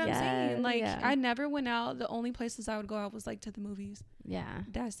it? That's what I'm saying. Like, I never went out. The only places I would go out was like to the movies. Yeah.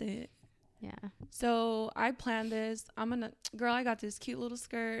 That's it. Yeah. So I planned this. I got this cute little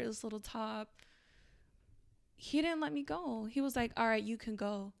skirt, this little top. He didn't let me go. He was like, all right, you can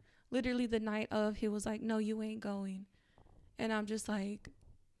go. Literally the night of, he was like, no, you ain't going. And I'm just like,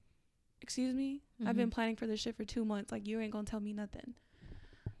 excuse me? I've been planning for this shit for 2 months. Like, you ain't gonna tell me nothing.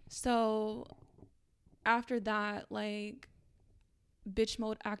 So after that, like, bitch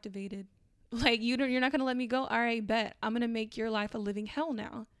mode activated. Like, you're not gonna let me go? All right, bet. I'm gonna make your life a living hell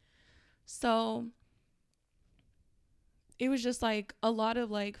now. So it was just like a lot of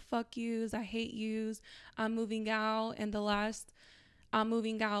like, fuck yous, I hate yous, I'm moving out. And the last I'm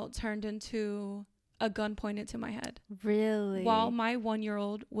moving out turned into a gun pointed to my head. Really? While my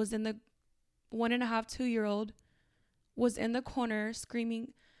 1-year-old was in the 1.5, 2-year-old was in the corner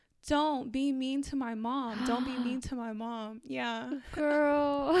screaming, don't be mean to my mom. Don't be mean to my mom. Yeah.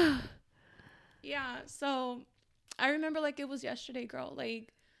 Girl. Yeah. So I remember like it was yesterday, girl.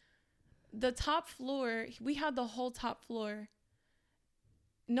 Like the top floor, we had the whole top floor.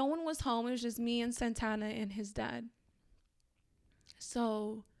 No one was home. It was just me and Santana and his dad.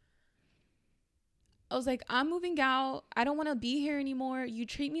 So I was like, I'm moving out. I don't want to be here anymore. You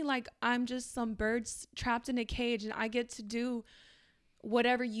treat me like I'm just some birds trapped in a cage and I get to do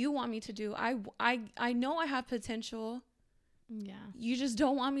whatever you want me to do. I know I have potential. Yeah. You just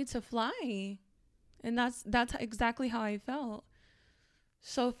don't want me to fly. And that's exactly how I felt.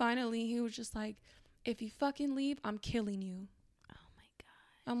 So finally he was just like, if you fucking leave, I'm killing you. Oh my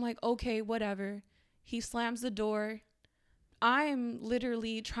God. I'm like, okay, whatever. He slams the door. I'm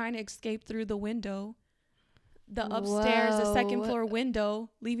literally trying to escape through the window. The upstairs, the second floor window,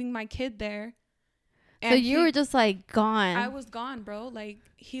 leaving my kid there. And so you were just like gone. I was gone, bro. Like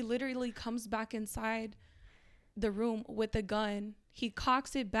he literally comes back inside the room with a gun. He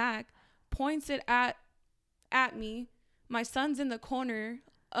cocks it back, points it at me. My son's in the corner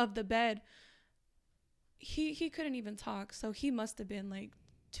of the bed. He couldn't even talk, so he must have been like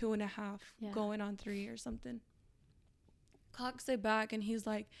 2.5, going on 3 or something. Cocks it back and he's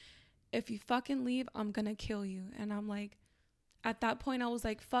like, if you fucking leave, I'm gonna kill you. And I'm like, at that point I was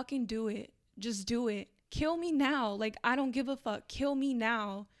like, fucking do it. Just do it. Kill me now. Like, I don't give a fuck. Kill me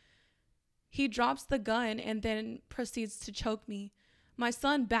now. He drops the gun and then proceeds to choke me. My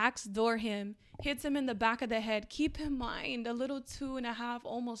son backdoor him, hits him in the back of the head. Keep in mind, a little 2.5,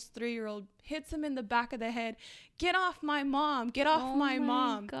 almost 3-year-old hits him in the back of the head. Get off my mom. Get off my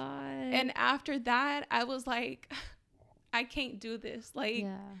mom. God. And after that, I was like, I can't do this. Like,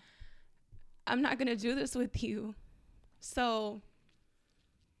 yeah. I'm not going to do this with you. So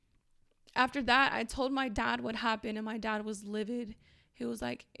after that, I told my dad what happened, and my dad was livid. He was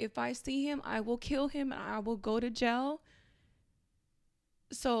like, if I see him, I will kill him and I will go to jail.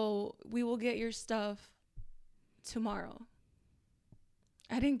 So we will get your stuff tomorrow.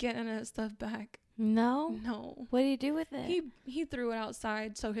 I didn't get any of that stuff back. No? No. What did he do with it? He threw it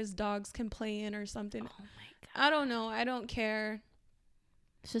outside so his dogs can play in or something. Oh my God. I don't know. I don't care.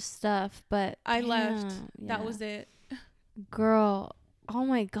 It's just stuff, but I left. Yeah. That was it. Girl, oh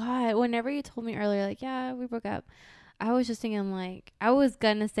my God. Whenever you told me earlier, like, yeah, we broke up, I was just thinking, like, I was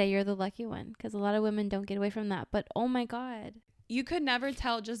gonna say you're the lucky one, because a lot of women don't get away from that. But oh my God. You could never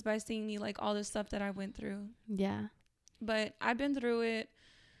tell just by seeing me, like, all the stuff that I went through. Yeah. But I've been through it.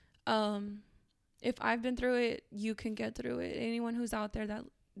 If I've been through it, you can get through it. Anyone who's out there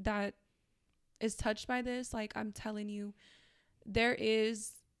that is touched by this, like, I'm telling you, there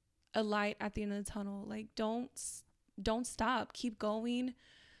is a light at the end of the tunnel. Like, don't stop. Keep going.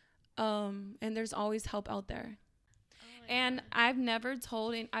 And there's always help out there. And God. I've never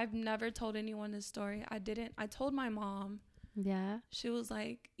told anyone this story. I told my mom. Yeah. She was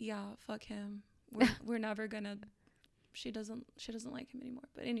like, yeah, fuck him. We're never gonna. She doesn't like him anymore.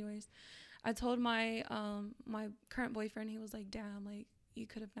 But anyways, I told my my current boyfriend. He was like, damn, like, you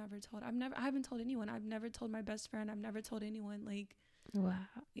could have never told. I haven't told anyone. I've never told my best friend. I've never told anyone. Like, wow.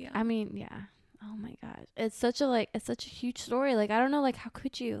 Yeah. I mean, yeah. Oh my gosh. It's such a huge story. Like, I don't know, like, how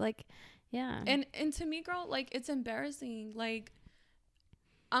could you? Like, yeah. And to me, girl, like, it's embarrassing. Like,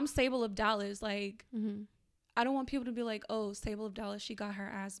 I'm Xable of Dallas. Like, mm-hmm. I don't want people to be like, oh, Xable of Dallas, she got her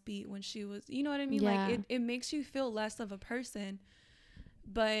ass beat when she was, you know what I mean? Yeah. Like, it makes you feel less of a person.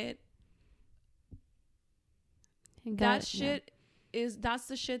 But that's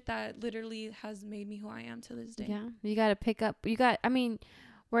the shit that literally has made me who I am to this day. Yeah. You got to pick up. I mean,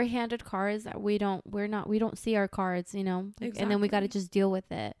 we're handed cards that we don't see our cards, you know, Exactly. And then we got to just deal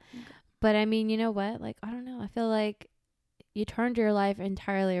with it. Okay. But I mean, you know what? Like, I don't know. I feel like you turned your life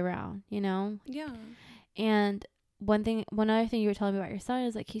entirely around, you know? Yeah. And one other thing you were telling me about your son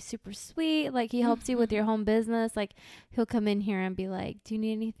is, like, he's super sweet. Like, he helps you with your home business. Like, he'll come in here and be like, do you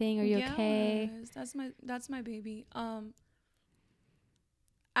need anything? Are you okay? That's my baby. I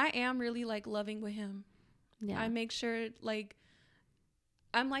am really, like, loving with him. Yeah. I make sure, like,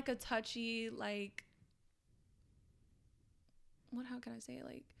 I'm like a touchy, like, how can I say it?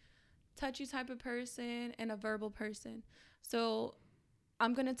 Like, touchy type of person and a verbal person. So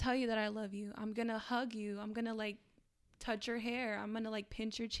I'm going to tell you that I love you. I'm going to hug you. I'm going to, like, touch your hair. I'm going to, like,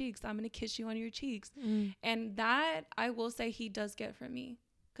 pinch your cheeks. I'm going to kiss you on your cheeks. Mm. And that, I will say, he does get from me,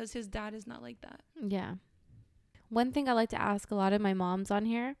 because his dad is not like that. Yeah. One thing I like to ask a lot of my moms on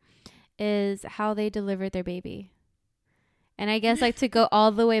here is how they delivered their baby. And I guess, like, to go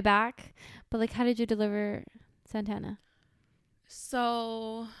all the way back, but, like, how did you deliver Santana?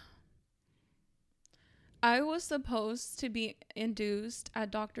 So I was supposed to be induced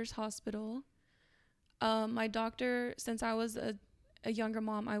at doctor's hospital. My doctor, since I was a younger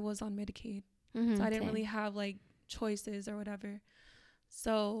mom, I was on Medicaid. Mm-hmm, so I didn't really have, like, choices or whatever.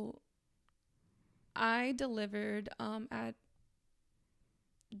 So I delivered at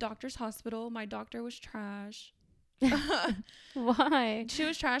doctor's hospital. My doctor was trash. Why? She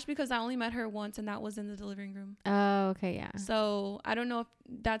was trash because I only met her once, and that was in the delivering room. Oh, okay, yeah. So I don't know if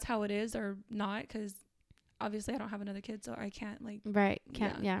that's how it is or not, because obviously I don't have another kid, so I can't, like, right.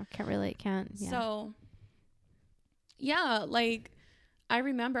 Can't relate. Can't. Yeah. So yeah, like, I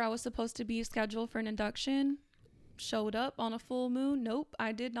remember I was supposed to be scheduled for an induction. Showed up on a full moon. Nope,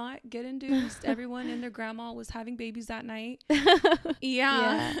 I did not get induced. Everyone and their grandma was having babies that night.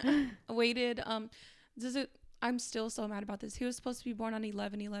 Yeah. Waited. I'm still so mad about this. He was supposed to be born on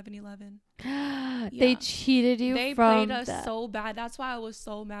 11/11/11. Yeah. They cheated you. They played us so bad. That's why I was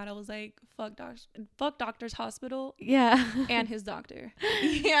so mad. I was like, fuck doctor's hospital. Yeah. And his doctor.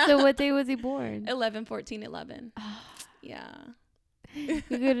 Yeah. So what day was he born? 11/14/11. Yeah. You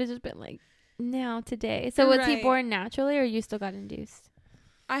could have just been like, now today. So was he born naturally, or you still got induced?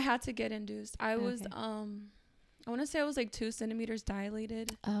 I had to get induced. I was I want to say I was like 2 centimeters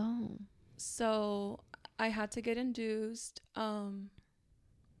dilated. Oh. So I had to get induced. I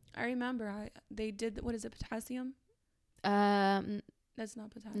remember they did, what is it, potassium? That's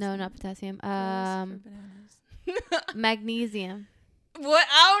not potassium. No, not potassium. For bananas. Magnesium. What?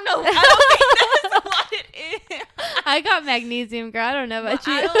 I don't know. I don't think that's what it is. I got magnesium, girl. I don't know about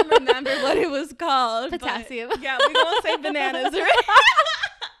you. I don't remember what it was called. Potassium. Yeah, we're gonna say bananas, right?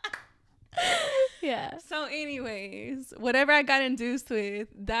 Yeah. So anyways, whatever I got induced with,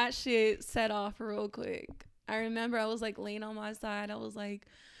 that shit set off real quick. I remember I was like laying on my side. I was like,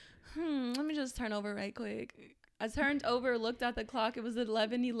 let me just turn over right quick. I turned over, looked at the clock. It was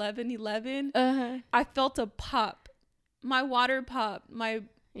 11:11. I felt a pop. My water popped.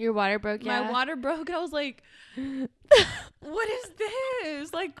 Your water broke. Yeah. My water broke. And I was like, what is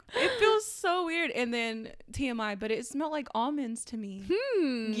this? Like, it feels so weird. And then TMI, but it smelled like almonds to me.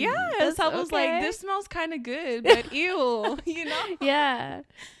 Yes. I was like, this smells kind of good, but ew, you know? Yeah.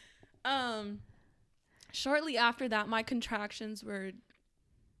 Shortly after that, my contractions were,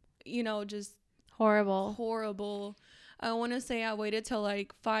 just horrible. I want to say I waited till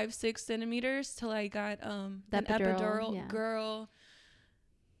like 5-6 centimeters till I got an epidural. Yeah. Girl,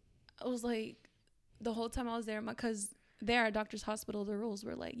 I was like, the whole time I was there, because there at Doctor's Hospital, the rules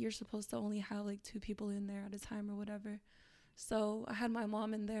were like, you're supposed to only have like 2 people in there at a time or whatever. So I had my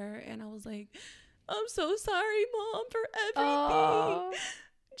mom in there, and I was like, I'm so sorry, Mom, for everything.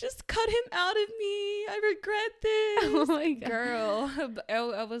 Just cut him out of me. I regret this. Oh my God. Girl,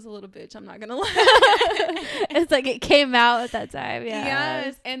 I was a little bitch. I'm not going to lie. It's like it came out at that time. Yeah.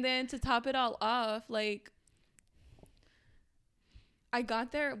 Yes. And then to top it all off, like, I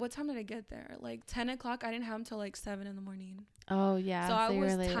got there. What time did I get there? Like 10 o'clock. I didn't have him till like 7 in the morning. Oh, yeah. So I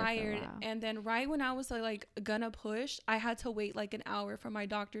was tired. And then right when I was like gonna push, I had to wait like an hour for my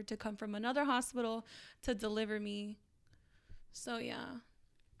doctor to come from another hospital to deliver me. So, yeah.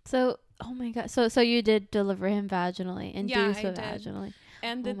 So, oh my God. So you did deliver him vaginally, induced vaginally.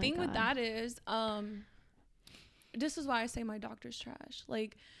 And the thing with that is, this is why I say my doctor's trash.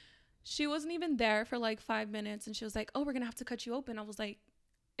 Like, she wasn't even there for like 5 minutes, and she was like, "Oh, we're gonna have to cut you open." I was like,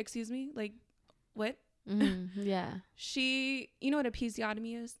 "Excuse me, like, what?" Yeah. You know what a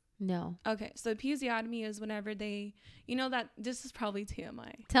episiotomy is? No. Okay, so episiotomy is whenever they, that this is probably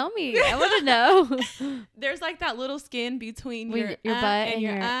TMI. Tell me, I want to know. There's like that little skin between your butt and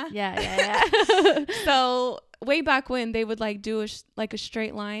your yeah. So way back when they would like do a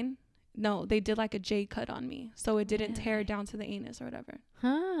straight line. No, they did like a J cut on me, so it didn't tear down to the anus or whatever.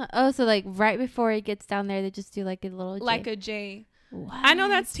 Huh? Oh, so like right before it gets down there, they just do like a little J. Like a J. What? I know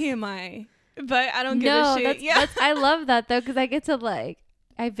that's TMI, but I don't give a shit. That's, I love that though, because I get to like.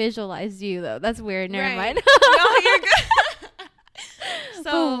 I visualized you though. That's weird. Never mind. No, you're good.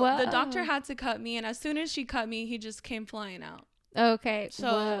 So the doctor had to cut me, and as soon as she cut me, he just came flying out. Okay.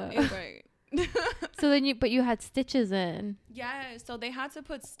 So right. So then you had stitches in. Yeah. So they had to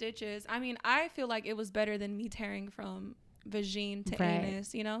put stitches. I mean, I feel like it was better than me tearing from vagine to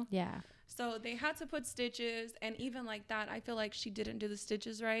anus. Yeah. So they had to put stitches, and even like that, I feel like she didn't do the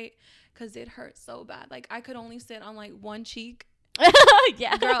stitches right because it hurt so bad. Like I could only sit on like one cheek.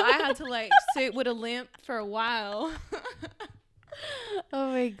 Yeah, girl, I had to like sit with a limp for a while.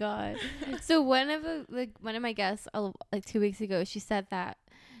 Oh my God. So one of my guests like 2 weeks ago, she said that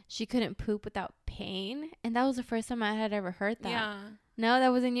she couldn't poop without pain, and that was the first time I had ever heard that. Yeah. No,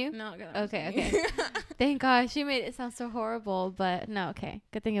 that wasn't you? No. Okay. Thank God. She made it sound so horrible, but no, okay.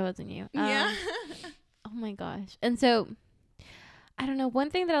 Good thing it wasn't you. Yeah. Oh my gosh. And so I don't know, one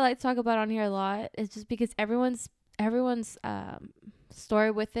thing that I like to talk about on here a lot is just because everyone's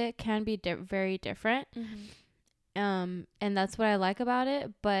story with it can be very different. And that's what I like about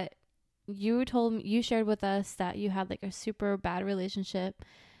it. But you shared with us that you had like a super bad relationship.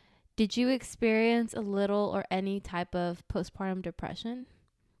 Did you experience a little or any type of postpartum depression?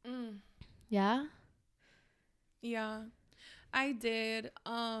 Yeah I did.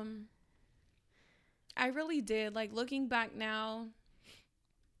 I really did. Like looking back now,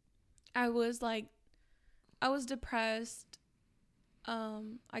 I was depressed.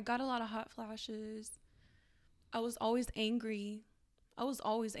 I got a lot of hot flashes. I was always angry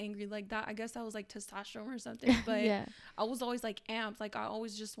like that. I guess that was like testosterone or something, but yeah. I was always like amped. Like I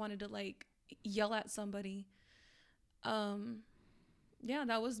always just wanted to like yell at somebody. Yeah,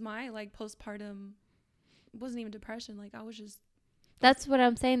 that was my like postpartum. It wasn't even depression. Like I was just. That's what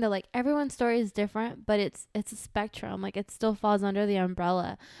I'm saying though. Like everyone's story is different, but it's a spectrum. Like it still falls under the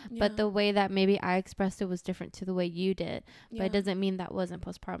umbrella, but the way that maybe I expressed it was different to the way you did. But it doesn't mean that wasn't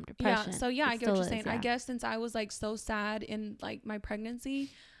postpartum depression. Yeah. So I get what you're saying. Yeah. I guess since I was like so sad in like my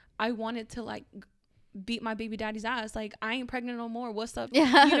pregnancy, I wanted to like beat my baby daddy's ass. Like I ain't pregnant no more. What's up?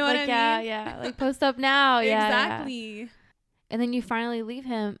 Yeah. You know like, what I mean? Yeah. Like post up now. Yeah. Exactly. And then you finally leave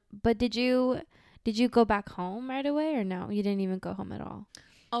him. But did you Did you go back home right away or no? You didn't even go home at all?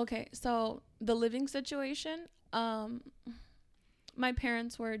 Okay, so the living situation, my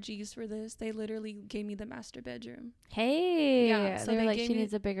parents were G's for this. They literally gave me the master bedroom. Hey, Yeah, so they were they like, gave she me,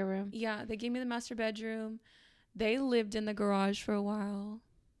 needs a bigger room. yeah, they gave me the master bedroom. They lived in the garage for a while,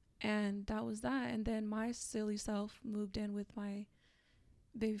 and that was that. And then my silly self moved in with my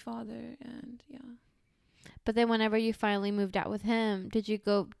baby father, and yeah. But then whenever you finally moved out with him, did you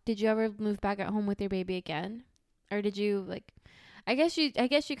ever move back at home with your baby again? Or did you like, I guess you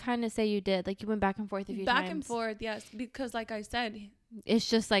kind of say you did. Like you went back and forth a few times. Back and forth, yes, because like I said, It's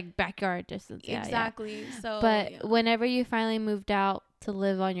just like backyard distance. Yeah, exactly. yeah. So, But yeah. whenever you finally moved out to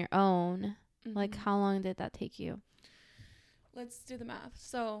live on your own, like Mhm. how long did that take you? Let's do the math.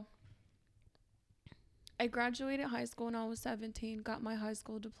 So, I graduated high school when I was 17, got my high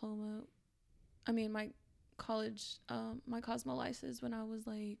school diploma. I mean, my college, my Cosmo license when I was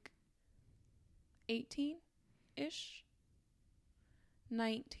like 18 ish.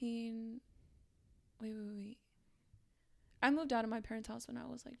 19. Wait. I moved out of my parents' house when I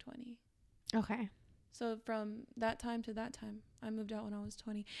was like 20. Okay. So, from that time to that time, I moved out when I was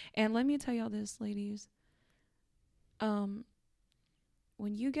 20. And let me tell y'all this, ladies.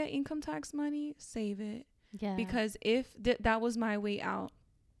 When you get income tax money, save it. Yeah. Because if that was my way out.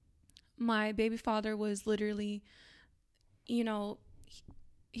 My baby father was literally, you know,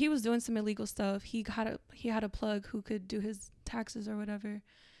 he was doing some illegal stuff. He had a plug who could do his taxes or whatever,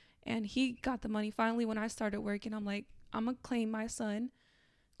 and he got the money. Finally, when I started working, I'm like, I'm gonna claim my son.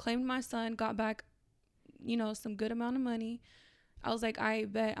 Claimed my son, got back, some good amount of money. I was like, I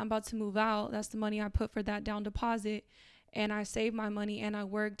bet I'm about to move out. That's the money I put for that down deposit, and I saved my money, and I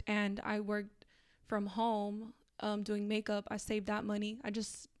worked from home, doing makeup. I saved that money. I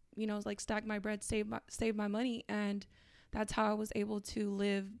just like stack my bread, save my money, and that's how I was able to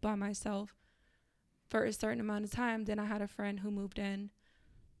live by myself for a certain amount of time. Then I had a friend who moved in,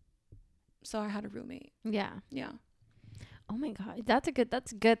 so I had a roommate. Yeah. Yeah. Oh my god, that's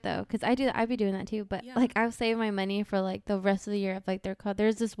good though, because I'd be doing that too. But Yeah. like I'll save my money for like the rest of the year of like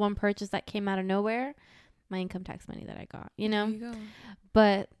there's this one purchase that came out of nowhere, my income tax money that I got, There you go.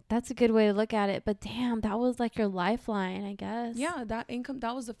 But that's a good way to look at it. But damn, that was like your lifeline, I guess. Yeah,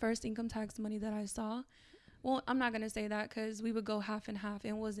 that was the first income tax money that I saw. Well, I'm not gonna say that because we would go half and half,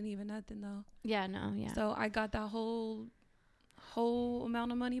 and it wasn't even nothing though. Yeah, no, yeah. So I got that whole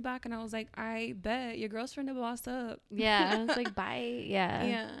amount of money back, and I was like, I bet your girl's friend to boss up. Yeah, I was like, bye. Yeah.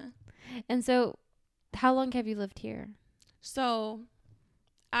 Yeah. And so, how long have you lived here? So,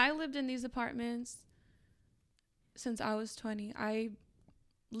 I lived in these apartments since I was 20. I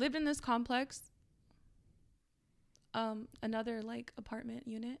lived in this complex, another like apartment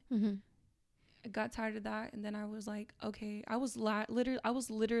unit. Mm-hmm. I got tired of that, and then I was like, okay, I was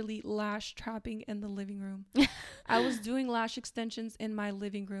literally lash trapping in the living room. I was doing lash extensions in my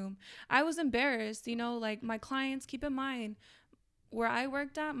living room. I was embarrassed, like my clients, keep in mind where I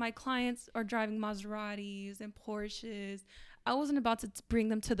worked at, my clients are driving Maseratis and Porsches. I wasn't about to bring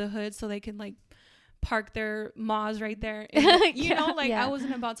them to the hood so they can like park their Mas right there. And, I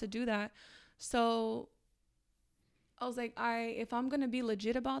wasn't about to do that. So I was like, if I'm going to be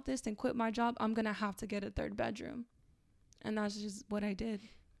legit about this and quit my job, I'm going to have to get a third bedroom. And that's just what I did.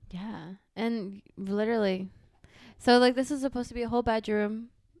 Yeah. And literally, so like this is supposed to be a whole bedroom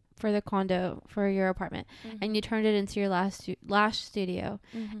for the condo, for your apartment. Mm-hmm. And you turned it into your lash studio.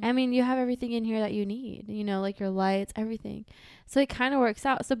 Mm-hmm. I mean, you have everything in here that you need, like your lights, everything. So it kind of works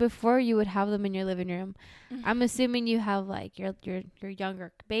out. So before you would have them in your living room, Mm-hmm. I'm assuming you have like your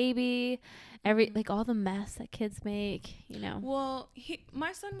younger baby, like all the mess that kids make, Well,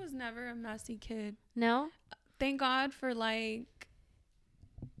 my son was never a messy kid. No? Thank God for like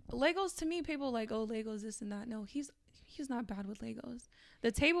Legos. To me, people like, oh, Legos, this and that. No, he's not bad with Legos.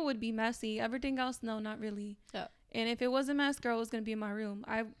 The table would be messy. Everything else, no, not really. Oh. And if it was a mess, girl, it was gonna be in my room.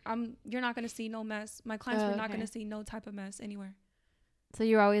 You're not gonna see no mess. My clients were not gonna see no type of mess anywhere. So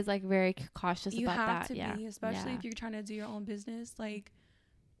you're always like very cautious about that. You have to be, especially if you're trying to do your own business. Like,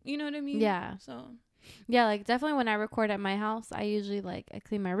 you know what I mean? Yeah. So. Yeah, like definitely when I record at my house, I usually like I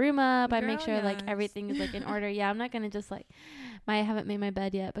clean my room up. I make sure yes. like everything is like in order. Yeah, I'm not gonna just like I haven't made my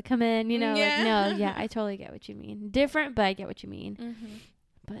bed yet, but come in, Yeah. like no, yeah, I totally get what you mean. Different, but I get what you mean. Mm-hmm.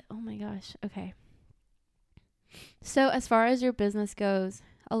 But oh my gosh, okay. So as far as your business goes,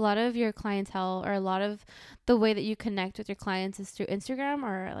 a lot of your clientele or a lot of the way that you connect with your clients is through Instagram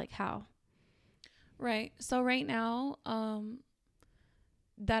or like how? Right. So right now,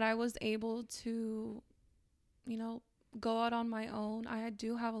 that I was able to, go out on my own. I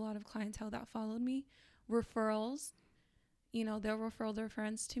do have a lot of clientele that followed me, referrals. They'll refer their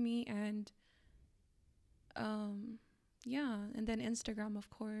friends to me, and Yeah, and then Instagram, of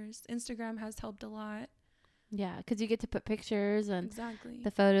course. Instagram has helped a lot. Yeah, because you get to put pictures and Exactly.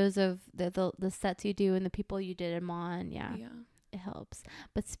 the photos of the sets you do and the people you did them on. Yeah, it helps.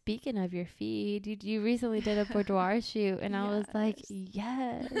 But speaking of your feed, you recently did a boudoir shoot, and I was like,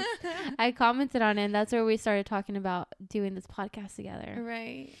 yes. I commented on it, and that's where we started talking about doing this podcast together.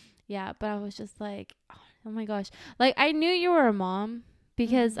 Right. Yeah, but I was just like, oh my gosh, like I knew you were a mom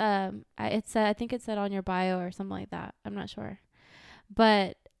because I think it said on your bio or something like that. I'm not sure,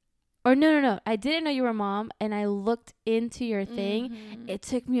 but. Or no. I didn't know you were a mom, and I looked into your thing. Mm-hmm. It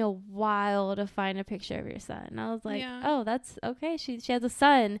took me a while to find a picture of your son. And I was like, Yeah. oh, that's okay. She has a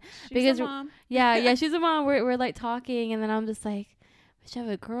son. She's a mom. Yeah, she's a mom. We're like talking, and then I'm just like, does she have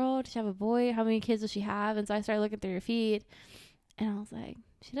a girl? Does she have a boy? How many kids does she have? And so I started looking through your feed, and I was like,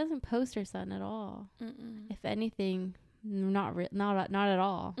 she doesn't post her son at all. Mm-mm. If anything, not at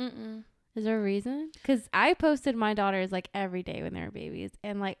all. Mm-mm. Is there a reason? Because I posted my daughters like every day when they were babies,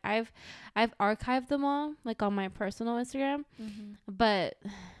 and like I've archived them all like on my personal Instagram. Mm-hmm. But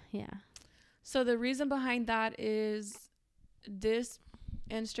yeah. So the reason behind that is this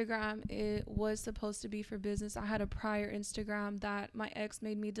Instagram, it was supposed to be for business. I had a prior Instagram that my ex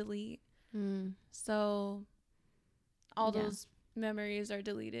made me delete. So all those memories are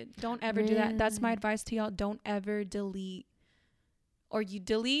deleted. Don't ever do that. That's my advice to y'all. Don't ever delete. Or you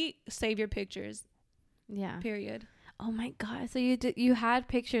delete, save your pictures. Yeah. Period. Oh my God. So you had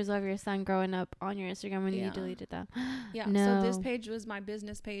pictures of your son growing up on your Instagram when you deleted them. Yeah. No. So this page was my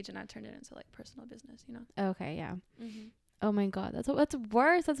business page, and I turned it into like personal business, you know? Okay. Yeah. Mm-hmm. Oh my God. That's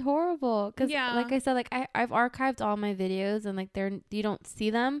worse. That's horrible. Cause like I said, like I've archived all my videos, and like you don't see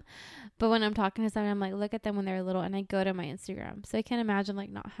them. But when I'm talking to someone, I'm like, look at them when they're little, and I go to my Instagram. So I can't imagine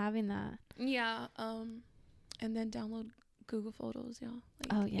like not having that. Yeah. And then download Google Photos, y'all.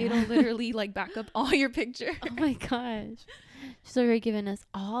 Like, yeah. It'll literally like back up all your pictures. Oh my gosh. So you're giving us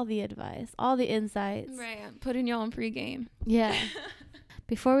all the advice, all the insights. Right. I'm putting y'all on free game. Yeah.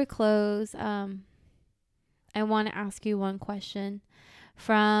 Before we close, I want to ask you one question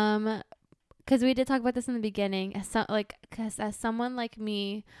because we did talk about this in the beginning. Because as someone like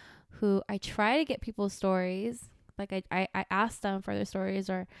me, who I try to get people's stories, like I ask them for their stories,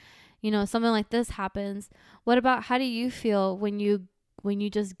 or something like this happens. What about, how do you feel when you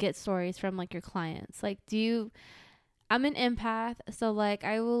just get stories from like your clients? Like, I'm an empath, so like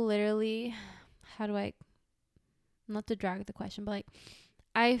I will literally, not to drag the question, but like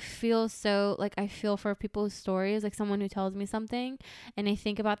I feel for people's stories, like someone who tells me something and I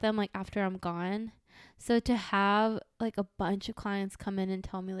think about them like after I'm gone. So to have like a bunch of clients come in and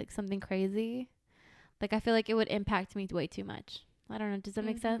tell me like something crazy, like I feel like it would impact me way too much. I don't know. Does that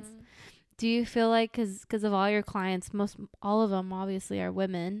make sense? Do you feel like, because of all your clients, all of them obviously are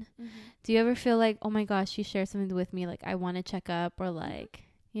women. Do you ever feel like, oh my gosh, she shared something with me, like I want to check up, or like,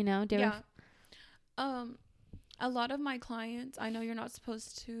 do you ever? A lot of my clients, I know you're not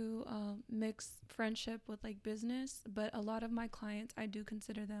supposed to mix friendship with like business, but a lot of my clients, I do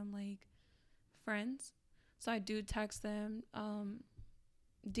consider them like friends. So I do text them,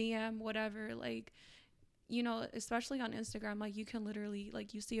 DM, whatever, like, especially on Instagram, like you can literally,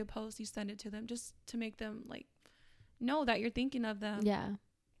 like, you see a post, you send it to them just to make them like know that you're thinking of them. Yeah.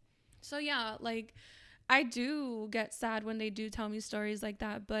 So yeah, like I do get sad when they do tell me stories like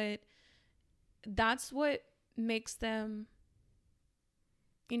that, but that's what makes them,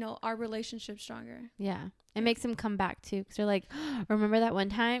 our relationship stronger. Yeah. It makes them come back too, because they're like, oh, remember that one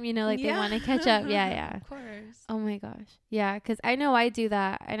time, like they want to catch up. Yeah. Of course. Oh my gosh. Yeah. Because I know I do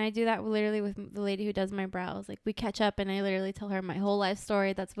that, and I do that literally with the lady who does my brows. Like we catch up and I literally tell her my whole life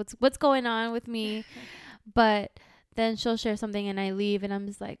story. That's what's going on with me. But then she'll share something and I leave, and I'm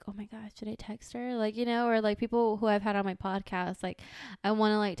just like, oh my gosh, should I text her? Like, or like people who I've had on my podcast, like I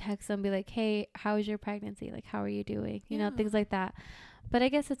want to like text them, be like, hey, how is your pregnancy? Like, how are you doing? Things like that. But I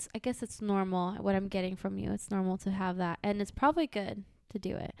guess it's normal what I'm getting from you. It's normal to have that, and it's probably good to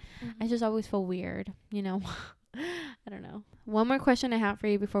do it. I just always feel weird, I don't know. One more question I have for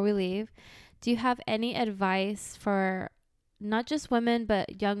you before we leave. Do you have any advice for not just women,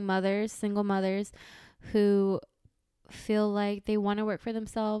 but young mothers, single mothers who feel like they want to work for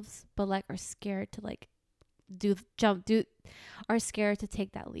themselves, but like are scared to like are scared to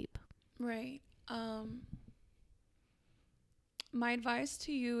take that leap? Right. My advice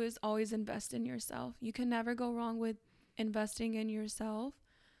to you is always invest in yourself. You can never go wrong with investing in yourself.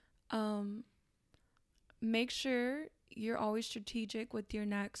 Make sure you're always strategic with your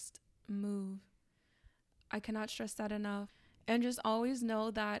next move. I cannot stress that enough. And just always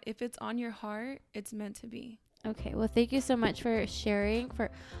know that if it's on your heart, it's meant to be. Okay. Well, thank you so much for sharing,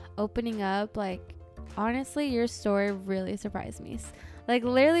 for opening up. Like, honestly, your story really surprised me. Like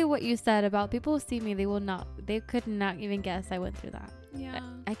literally what you said about people who see me, they could not even guess I went through that. Yeah.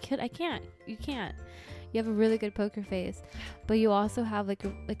 I can't. You can't. You have a really good poker face, but you also have like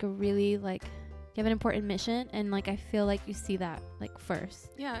a really like, you have an important mission, and like I feel like you see that like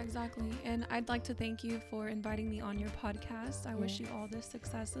first. Yeah, exactly. And I'd like to thank you for inviting me on your podcast. I wish you all the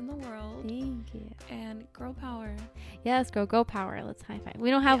success in the world. Thank you. And girl power. Yes, girl, go power. Let's high five. We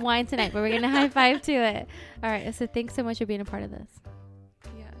don't have wine tonight, but we're gonna high five to it. All right. So thanks so much for being a part of this.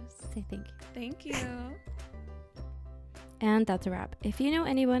 Yes. Say thank you. Thank you. And that's a wrap. If you know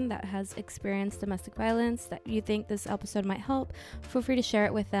anyone that has experienced domestic violence that you think this episode might help, feel free to share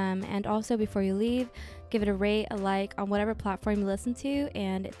it with them. And also, before you leave, give it a rate, a like on whatever platform you listen to.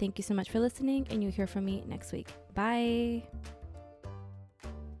 And thank you so much for listening, and you'll hear from me next week. Bye.